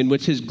coming in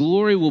which his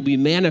glory will be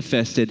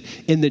manifested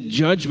in the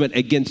judgment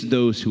against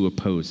those who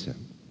oppose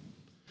him.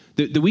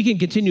 That we can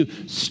continue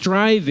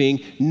striving,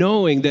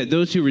 knowing that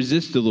those who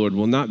resist the Lord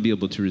will not be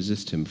able to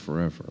resist him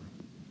forever.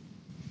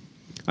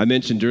 I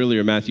mentioned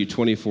earlier Matthew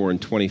 24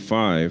 and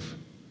 25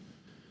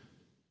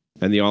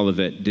 and the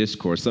Olivet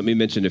Discourse. Let me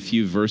mention a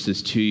few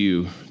verses to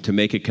you to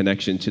make a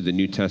connection to the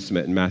New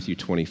Testament in Matthew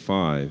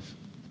 25.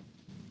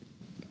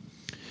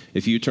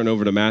 If you turn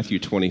over to Matthew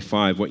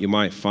 25, what you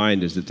might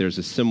find is that there's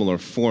a similar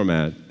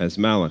format as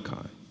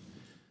Malachi,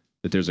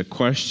 that there's a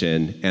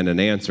question and an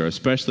answer,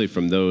 especially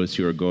from those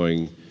who are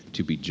going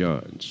to be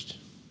judged.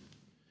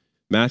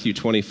 Matthew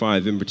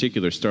 25, in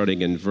particular,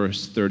 starting in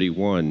verse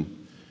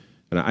 31.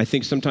 And I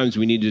think sometimes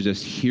we need to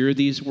just hear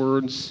these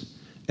words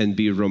and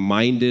be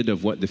reminded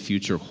of what the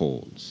future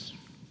holds.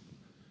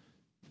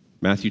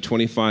 Matthew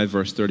 25,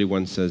 verse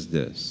 31 says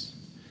this: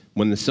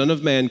 when the Son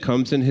of Man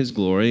comes in his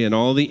glory and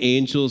all the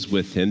angels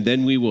with him,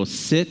 then we will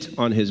sit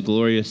on his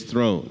glorious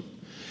throne.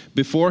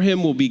 Before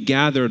him will be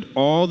gathered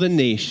all the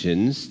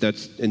nations,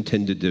 that's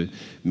intended to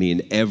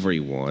mean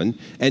everyone,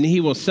 and he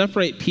will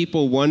separate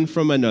people one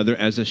from another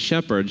as a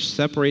shepherd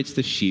separates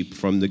the sheep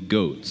from the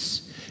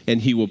goats.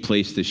 And he will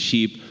place the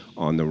sheep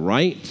on the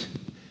right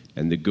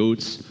and the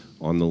goats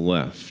on the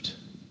left.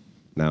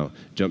 Now,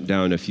 jump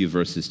down a few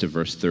verses to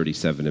verse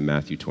 37 in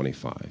Matthew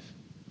 25.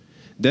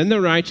 Then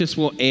the righteous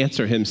will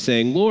answer him,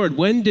 saying, Lord,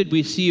 when did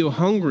we see you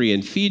hungry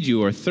and feed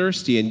you, or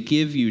thirsty and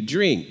give you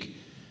drink?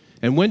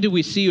 And when did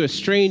we see you a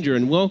stranger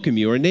and welcome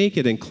you, or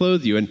naked and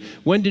clothe you? And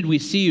when did we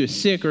see you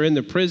sick or in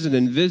the prison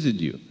and visit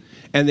you?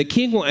 And the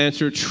king will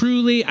answer,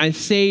 truly I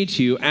say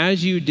to you,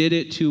 as you did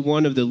it to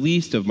one of the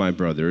least of my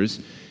brothers,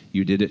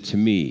 you did it to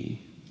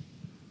me.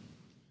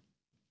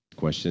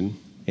 Question,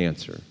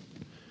 answer.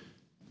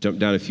 Jump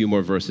down a few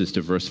more verses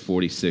to verse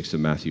 46 of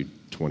Matthew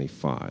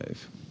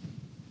 25.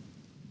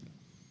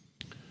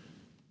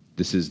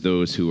 This is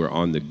those who are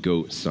on the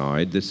goat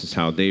side. This is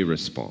how they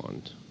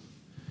respond.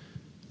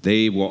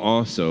 They will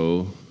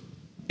also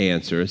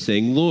answer,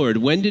 saying, Lord,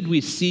 when did we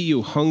see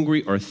you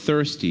hungry or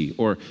thirsty,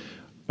 or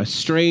a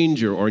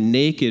stranger, or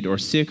naked, or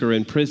sick, or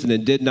in prison,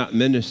 and did not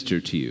minister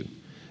to you?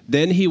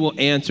 Then he will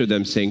answer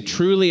them, saying,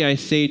 truly I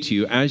say to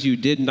you, as you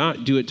did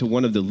not do it to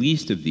one of the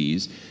least of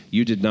these,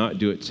 you did not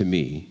do it to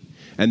me.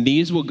 And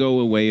these will go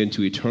away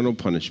into eternal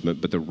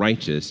punishment, but the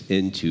righteous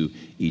into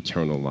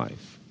eternal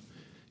life.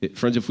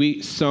 Friends, if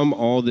we sum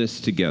all this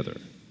together,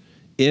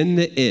 in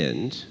the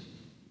end,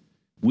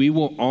 we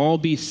will all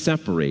be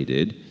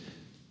separated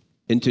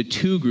into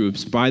two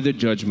groups by the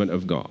judgment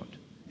of God,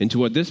 into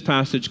what this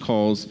passage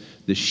calls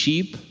the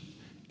sheep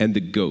and the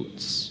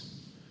goats.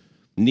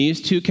 And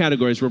these two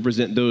categories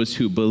represent those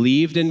who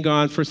believed in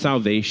God for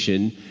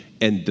salvation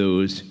and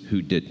those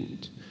who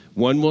didn't.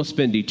 One will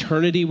spend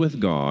eternity with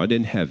God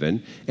in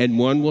heaven, and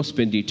one will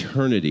spend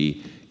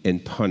eternity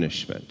in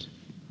punishment.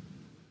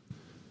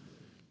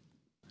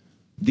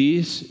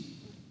 These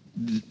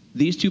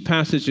two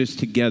passages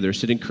together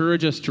should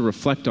encourage us to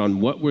reflect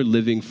on what we're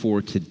living for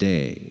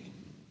today.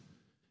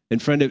 And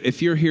friend,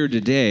 if you're here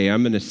today,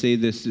 I'm going to say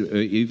this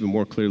even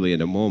more clearly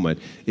in a moment.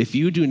 If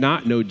you do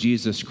not know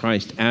Jesus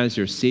Christ as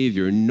your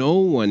Savior, no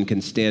one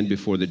can stand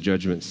before the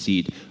judgment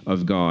seat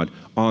of God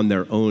on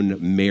their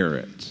own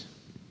merit.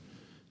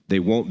 They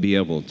won't be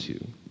able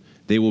to.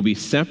 They will be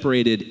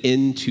separated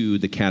into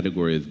the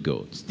category of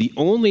goats. The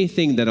only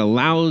thing that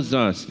allows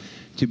us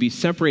to be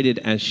separated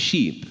as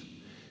sheep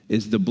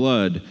is the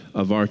blood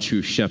of our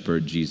true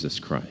shepherd, Jesus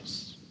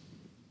Christ.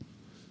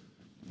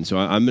 And so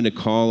I'm going to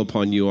call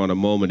upon you on a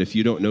moment, if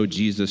you don't know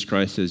Jesus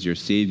Christ as your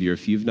Savior,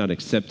 if you've not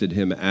accepted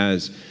him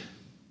as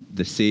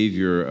the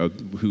Savior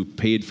who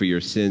paid for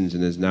your sins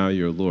and is now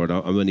your Lord,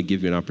 I'm going to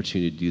give you an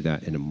opportunity to do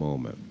that in a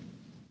moment.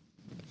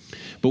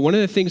 But one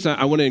of the things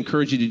I want to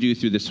encourage you to do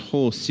through this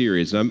whole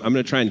series, I'm going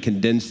to try and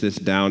condense this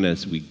down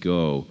as we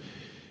go,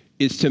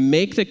 is to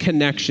make the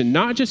connection,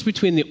 not just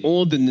between the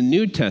Old and the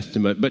New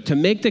Testament, but to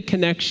make the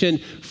connection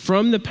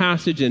from the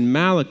passage in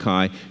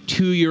Malachi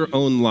to your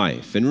own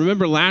life. And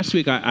remember last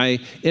week I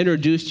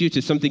introduced you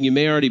to something you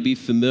may already be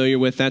familiar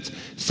with. That's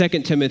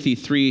 2 Timothy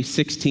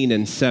 3:16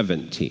 and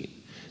 17.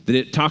 That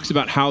it talks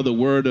about how the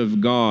Word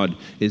of God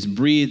is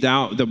breathed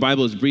out, the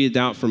Bible is breathed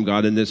out from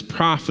God and is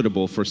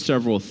profitable for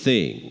several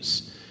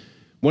things.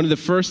 One of the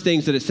first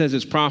things that it says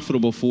it's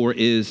profitable for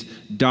is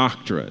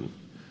doctrine.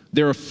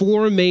 There are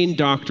four main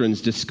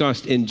doctrines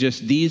discussed in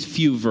just these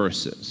few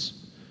verses: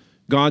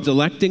 God's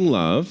electing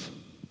love,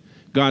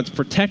 God's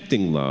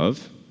protecting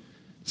love,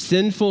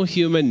 sinful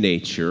human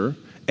nature,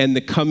 and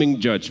the coming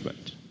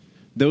judgment.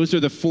 Those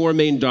are the four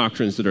main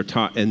doctrines that are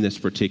taught in this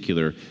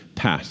particular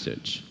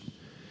passage.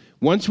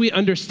 Once we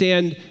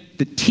understand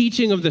the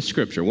teaching of the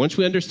Scripture, once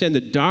we understand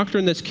the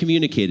doctrine that's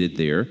communicated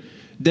there,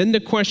 then the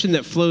question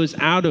that flows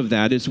out of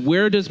that is,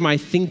 where does my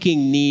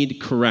thinking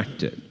need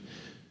corrected?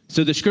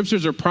 So the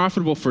Scriptures are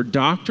profitable for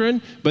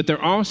doctrine, but they're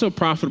also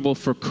profitable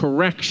for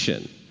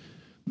correction.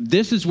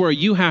 This is where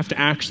you have to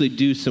actually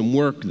do some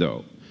work,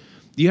 though.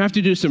 You have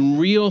to do some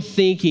real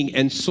thinking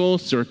and soul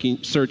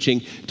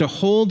searching to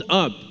hold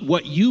up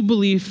what you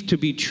believe to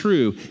be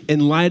true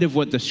in light of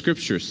what the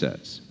Scripture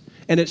says.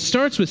 And it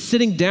starts with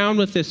sitting down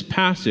with this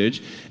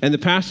passage and the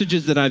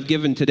passages that I've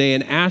given today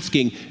and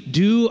asking,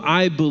 do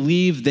I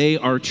believe they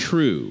are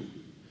true?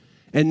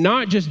 And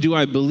not just do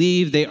I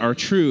believe they are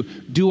true,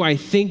 do I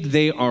think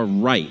they are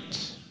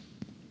right?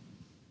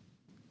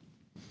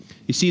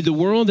 You see, the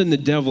world and the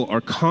devil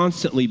are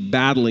constantly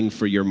battling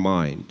for your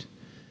mind.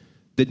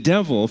 The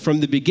devil, from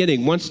the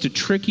beginning, wants to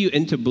trick you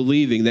into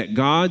believing that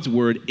God's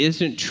word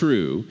isn't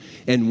true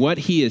and what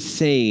he is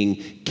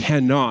saying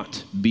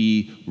cannot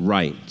be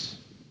right.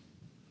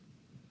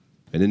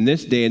 And in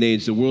this day and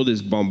age, the world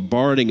is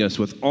bombarding us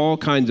with all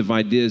kinds of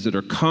ideas that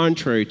are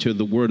contrary to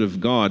the Word of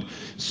God,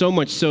 so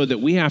much so that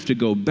we have to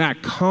go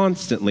back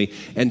constantly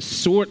and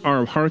sort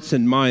our hearts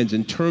and minds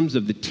in terms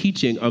of the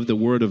teaching of the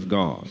Word of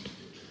God.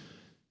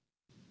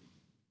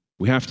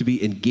 We have to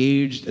be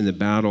engaged in the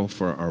battle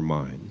for our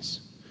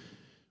minds.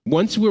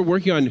 Once we're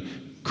working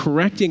on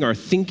correcting our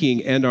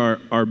thinking and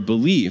our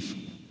belief,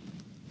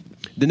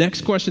 the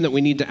next question that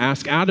we need to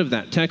ask out of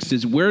that text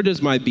is, where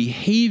does my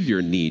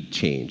behavior need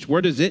change?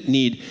 Where does it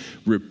need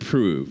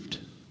reproved?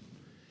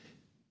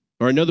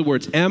 Or in other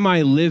words, am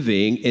I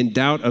living in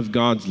doubt of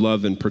God's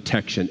love and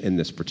protection in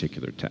this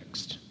particular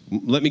text?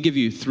 Let me give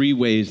you three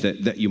ways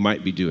that you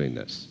might be doing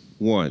this.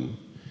 One,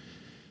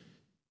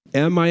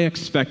 am I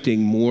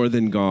expecting more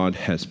than God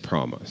has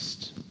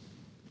promised?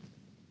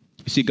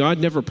 You See, God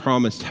never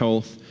promised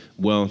health,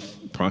 wealth,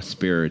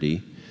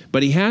 prosperity,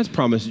 but he has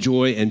promised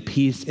joy and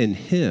peace in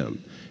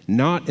him,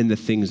 not in the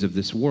things of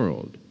this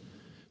world.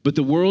 But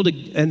the world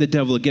and the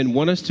devil, again,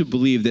 want us to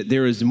believe that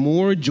there is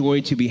more joy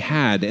to be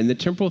had in the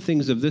temporal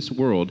things of this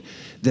world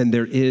than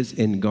there is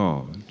in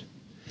God.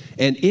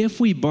 And if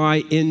we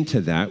buy into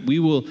that, we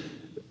will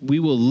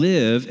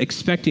live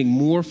expecting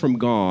more from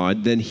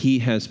God than he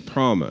has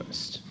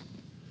promised.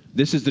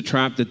 This is the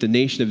trap that the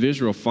nation of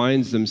Israel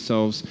finds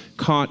themselves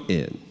caught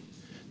in.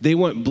 They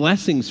want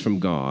blessings from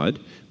God,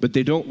 but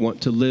they don't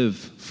want to live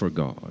for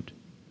God.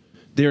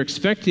 They're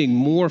expecting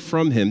more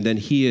from him than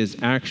he has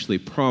actually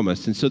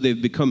promised, and so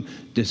they've become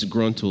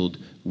disgruntled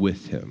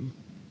with him.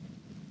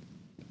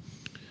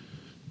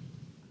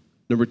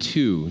 Number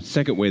two,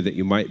 second way that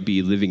you might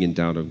be living in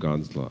doubt of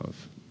God's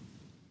love.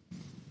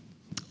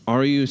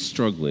 Are you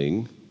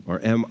struggling,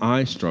 or am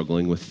I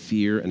struggling with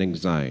fear and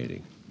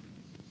anxiety?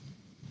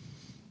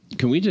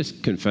 Can we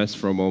just confess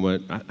for a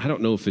moment? I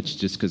don't know if it's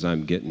just because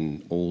I'm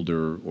getting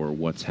older or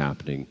what's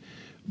happening,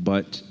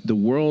 but the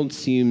world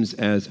seems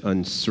as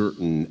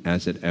uncertain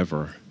as it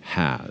ever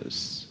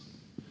has.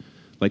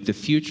 Like the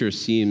future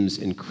seems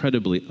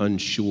incredibly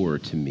unsure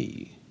to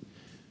me,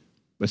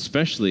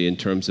 especially in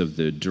terms of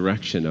the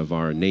direction of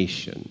our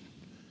nation.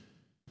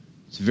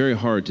 It's very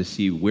hard to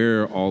see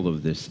where all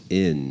of this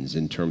ends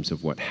in terms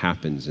of what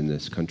happens in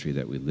this country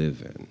that we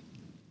live in.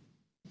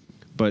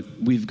 But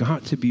we've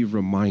got to be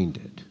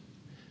reminded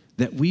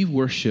that we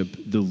worship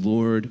the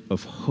Lord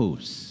of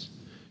hosts,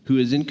 who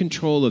is in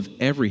control of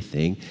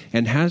everything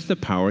and has the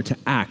power to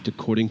act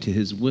according to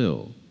his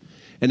will.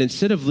 And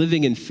instead of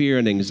living in fear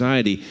and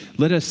anxiety,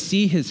 let us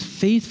see his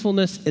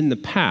faithfulness in the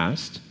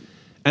past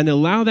and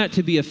allow that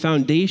to be a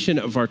foundation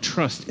of our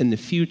trust in the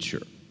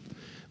future.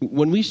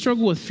 When we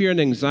struggle with fear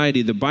and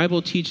anxiety, the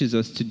Bible teaches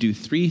us to do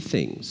three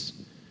things.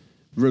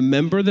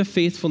 Remember the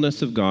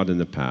faithfulness of God in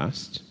the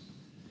past.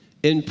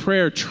 In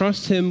prayer,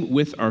 trust him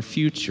with our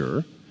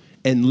future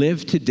and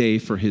live today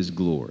for his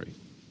glory.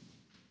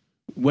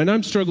 When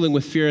I'm struggling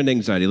with fear and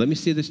anxiety, let me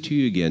say this to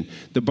you again.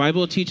 The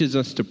Bible teaches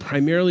us to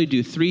primarily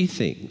do three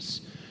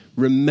things.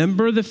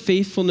 Remember the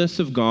faithfulness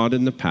of God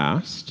in the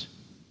past.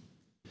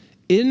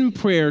 In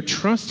prayer,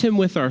 trust him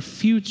with our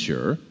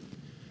future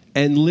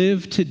and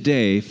live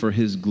today for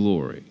his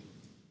glory.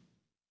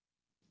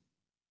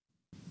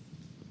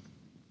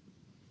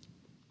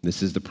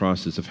 This is the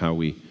process of how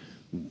we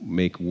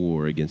make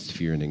war against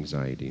fear and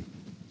anxiety.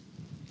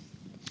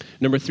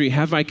 Number three,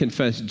 have I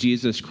confessed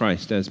Jesus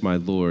Christ as my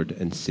Lord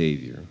and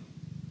Savior?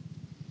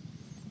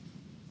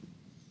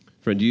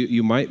 Friend,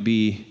 you might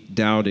be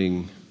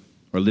doubting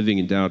or living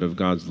in doubt of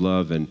God's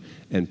love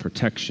and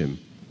protection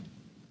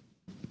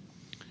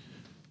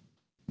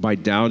by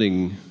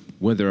doubting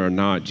whether or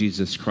not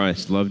Jesus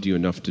Christ loved you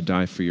enough to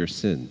die for your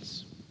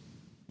sins.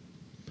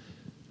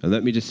 And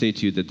let me just say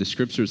to you that the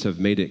scriptures have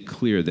made it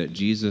clear that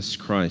Jesus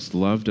Christ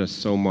loved us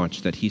so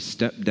much that he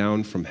stepped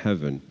down from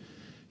heaven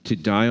to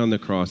die on the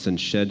cross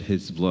and shed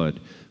his blood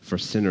for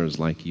sinners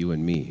like you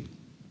and me.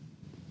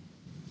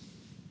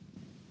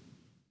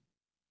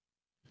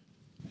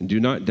 And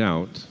do not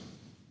doubt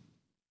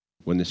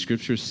when the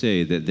scriptures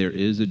say that there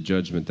is a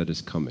judgment that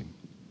is coming,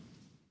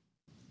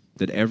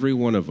 that every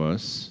one of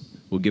us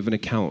will give an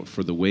account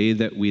for the way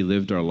that we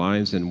lived our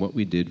lives and what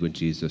we did with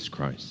Jesus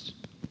Christ.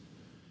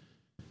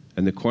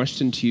 And the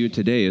question to you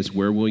today is,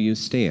 where will you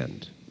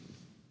stand?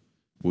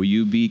 Will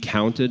you be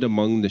counted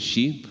among the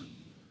sheep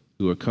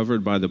who are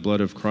covered by the blood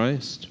of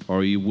Christ, or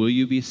will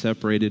you be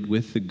separated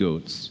with the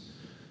goats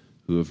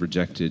who have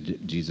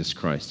rejected Jesus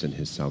Christ and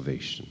his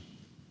salvation?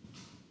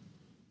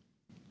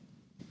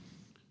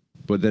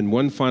 But then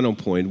one final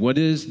point, what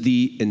is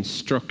the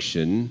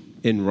instruction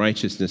in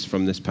righteousness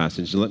from this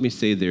passage? And let me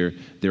say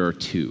there are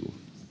two.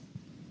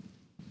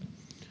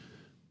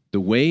 The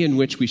way in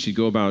which we should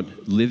go about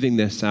living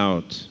this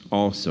out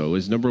also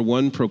is, number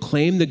one,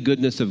 proclaim the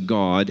goodness of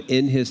God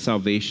in his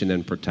salvation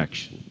and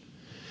protection.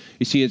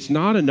 You see, it's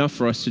not enough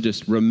for us to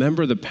just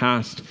remember the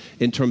past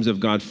in terms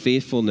of God's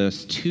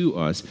faithfulness to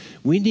us.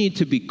 We need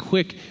to be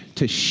quick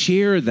to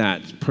share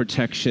that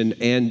protection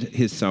and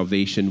his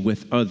salvation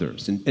with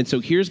others. And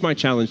so here's my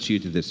challenge to you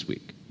to this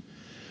week.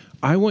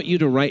 I want you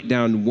to write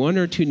down one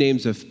or two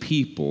names of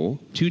people,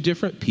 two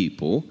different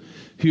people,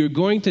 who are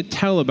going to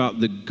tell about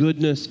the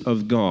goodness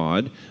of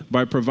God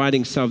by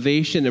providing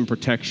salvation and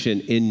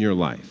protection in your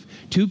life.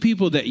 Two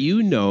people that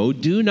you know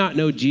do not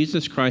know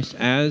Jesus Christ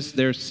as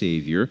their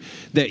Savior,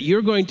 that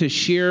you're going to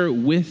share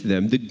with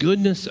them the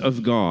goodness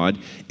of God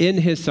in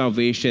his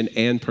salvation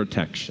and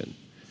protection.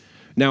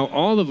 Now,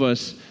 all of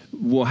us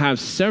will have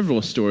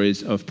several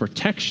stories of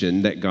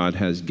protection that God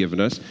has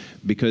given us,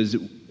 because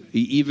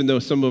even though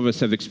some of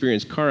us have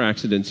experienced car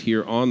accidents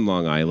here on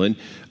Long Island,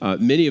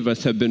 many of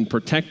us have been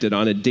protected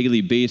on a daily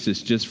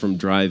basis just from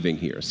driving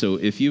here. So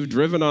if you've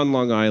driven on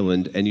Long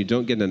Island and you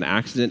don't get an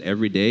accident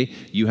every day,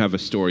 you have a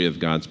story of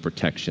God's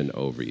protection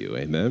over you.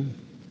 Amen?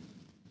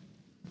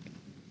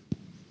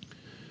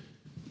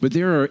 But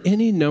there are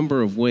any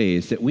number of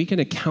ways that we can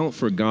account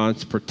for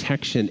God's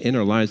protection in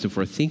our lives if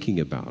we're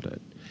thinking about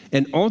it.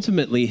 And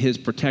ultimately, his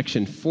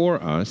protection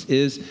for us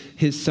is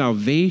his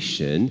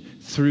salvation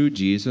through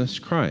Jesus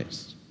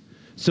Christ.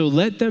 So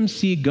let them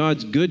see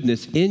God's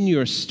goodness in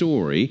your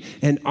story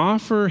and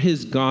offer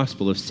his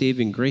gospel of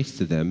saving grace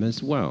to them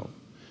as well.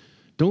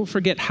 Don't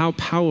forget how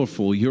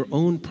powerful your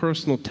own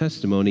personal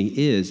testimony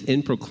is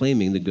in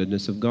proclaiming the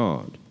goodness of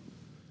God.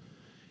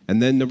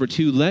 And then number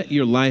 2, let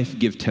your life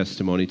give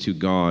testimony to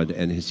God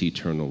and his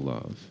eternal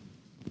love.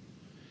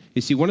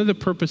 You see, one of the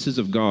purposes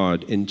of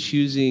God in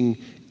choosing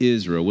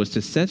Israel was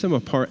to set them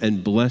apart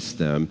and bless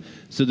them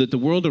so that the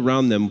world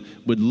around them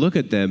would look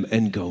at them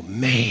and go,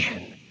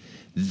 man,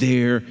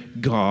 their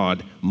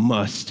God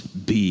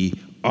must be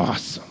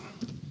awesome.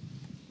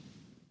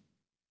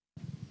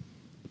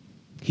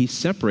 He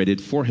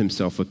separated for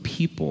himself a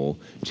people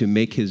to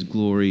make his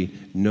glory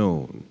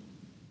known.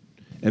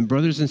 And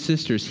brothers and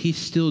sisters, he's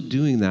still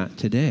doing that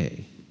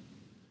today.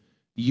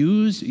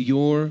 Use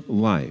your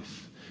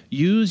life.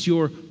 Use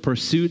your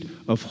pursuit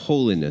of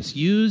holiness.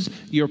 Use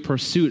your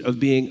pursuit of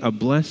being a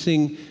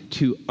blessing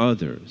to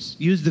others.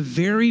 Use the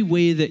very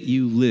way that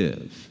you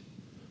live,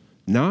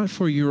 not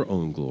for your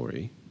own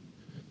glory,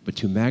 but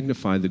to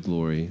magnify the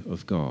glory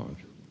of God.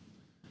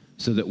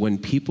 So that when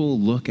people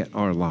look at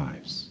our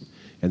lives,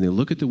 and they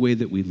look at the way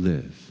that we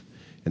live,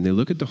 and they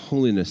look at the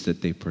holiness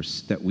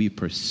that we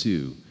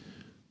pursue,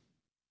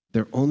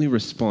 their only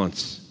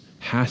response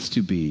has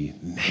to be,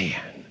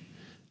 man,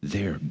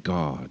 their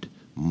God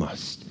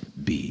must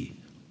be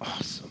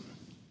awesome.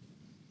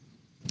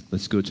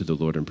 Let's go to the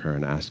Lord in prayer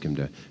and ask him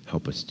to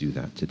help us do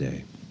that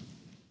today.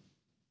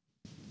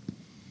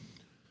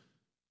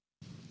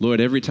 Lord,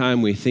 every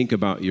time we think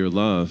about your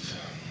love,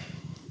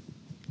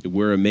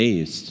 we're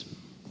amazed.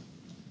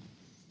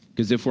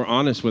 Because if we're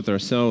honest with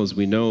ourselves,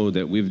 we know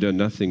that we've done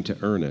nothing to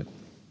earn it.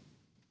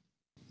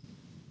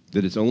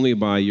 That it's only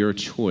by your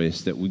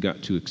choice that we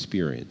got to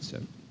experience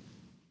it.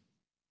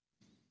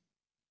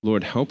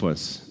 Lord, help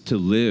us to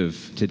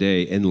live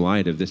today in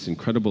light of this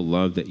incredible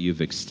love that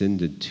you've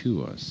extended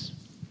to us.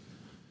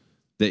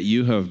 That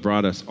you have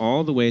brought us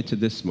all the way to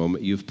this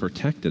moment. You've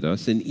protected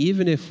us. And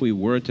even if we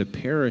were to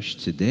perish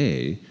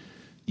today,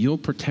 you'll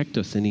protect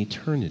us in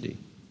eternity.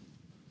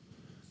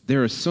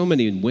 There are so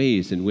many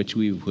ways in which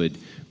we would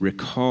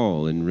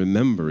recall and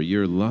remember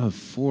your love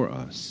for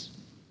us.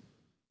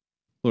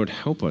 Lord,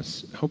 help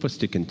us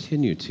to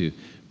continue to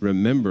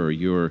remember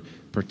your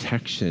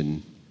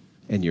protection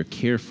and your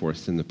care for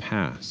us in the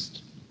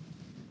past.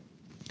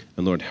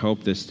 And Lord,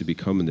 help this to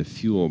become the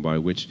fuel by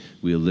which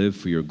we live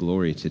for your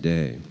glory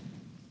today.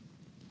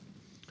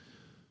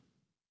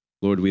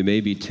 Lord, we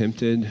may be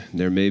tempted.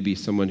 There may be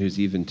someone who's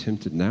even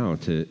tempted now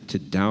to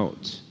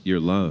doubt your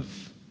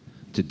love,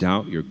 to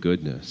doubt your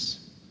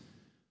goodness.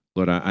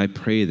 Lord, I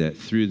pray that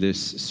through this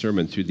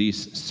sermon, through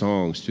these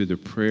songs, through the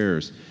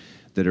prayers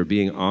that are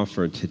being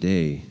offered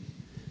today,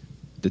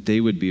 that they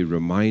would be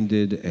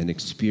reminded and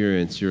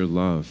experience your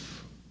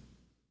love.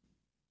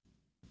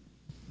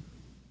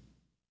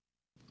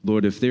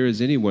 Lord, if there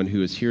is anyone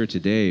who is here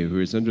today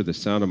who is under the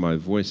sound of my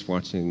voice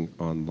watching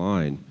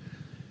online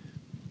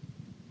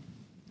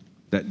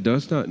that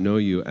does not know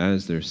you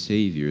as their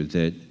Savior,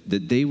 that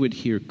they would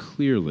hear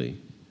clearly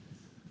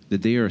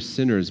that they are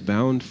sinners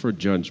bound for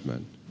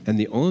judgment, and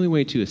the only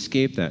way to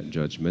escape that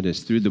judgment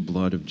is through the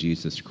blood of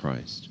Jesus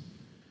Christ.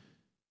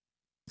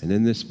 And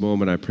in this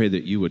moment, I pray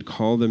that you would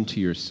call them to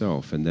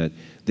yourself and that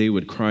they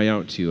would cry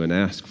out to you and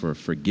ask for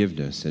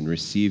forgiveness and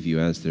receive you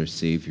as their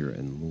Savior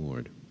and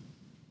Lord.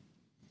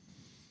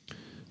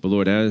 But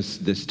Lord, as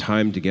this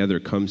time together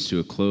comes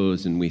to a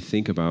close and we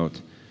think about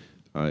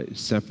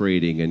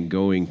separating and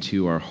going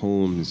to our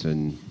homes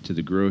and to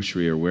the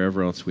grocery or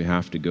wherever else we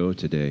have to go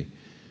today,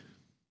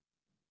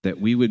 that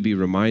we would be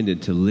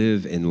reminded to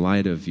live in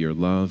light of your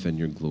love and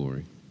your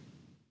glory.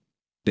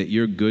 That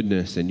your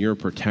goodness and your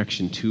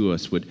protection to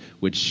us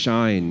would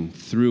shine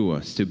through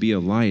us to be a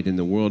light in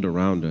the world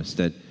around us,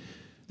 that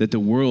the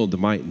world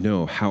might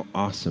know how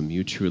awesome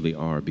you truly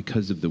are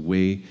because of the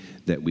way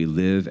that we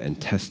live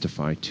and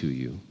testify to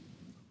you.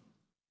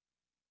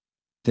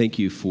 Thank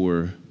you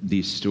for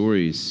these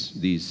stories,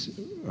 these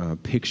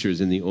pictures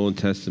in the Old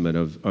Testament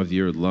of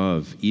your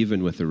love,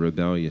 even with a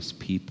rebellious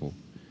people.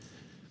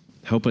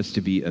 Help us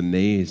to be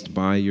amazed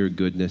by your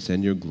goodness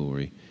and your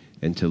glory,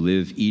 and to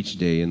live each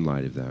day in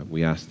light of that.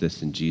 We ask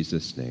this in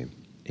Jesus' name.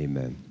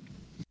 Amen.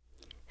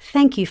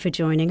 Thank you for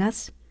joining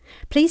us.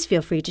 Please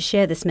feel free to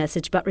share this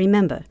message, but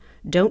remember,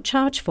 don't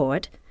charge for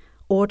it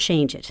or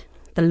change it.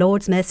 The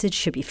Lord's message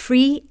should be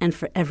free and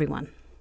for everyone.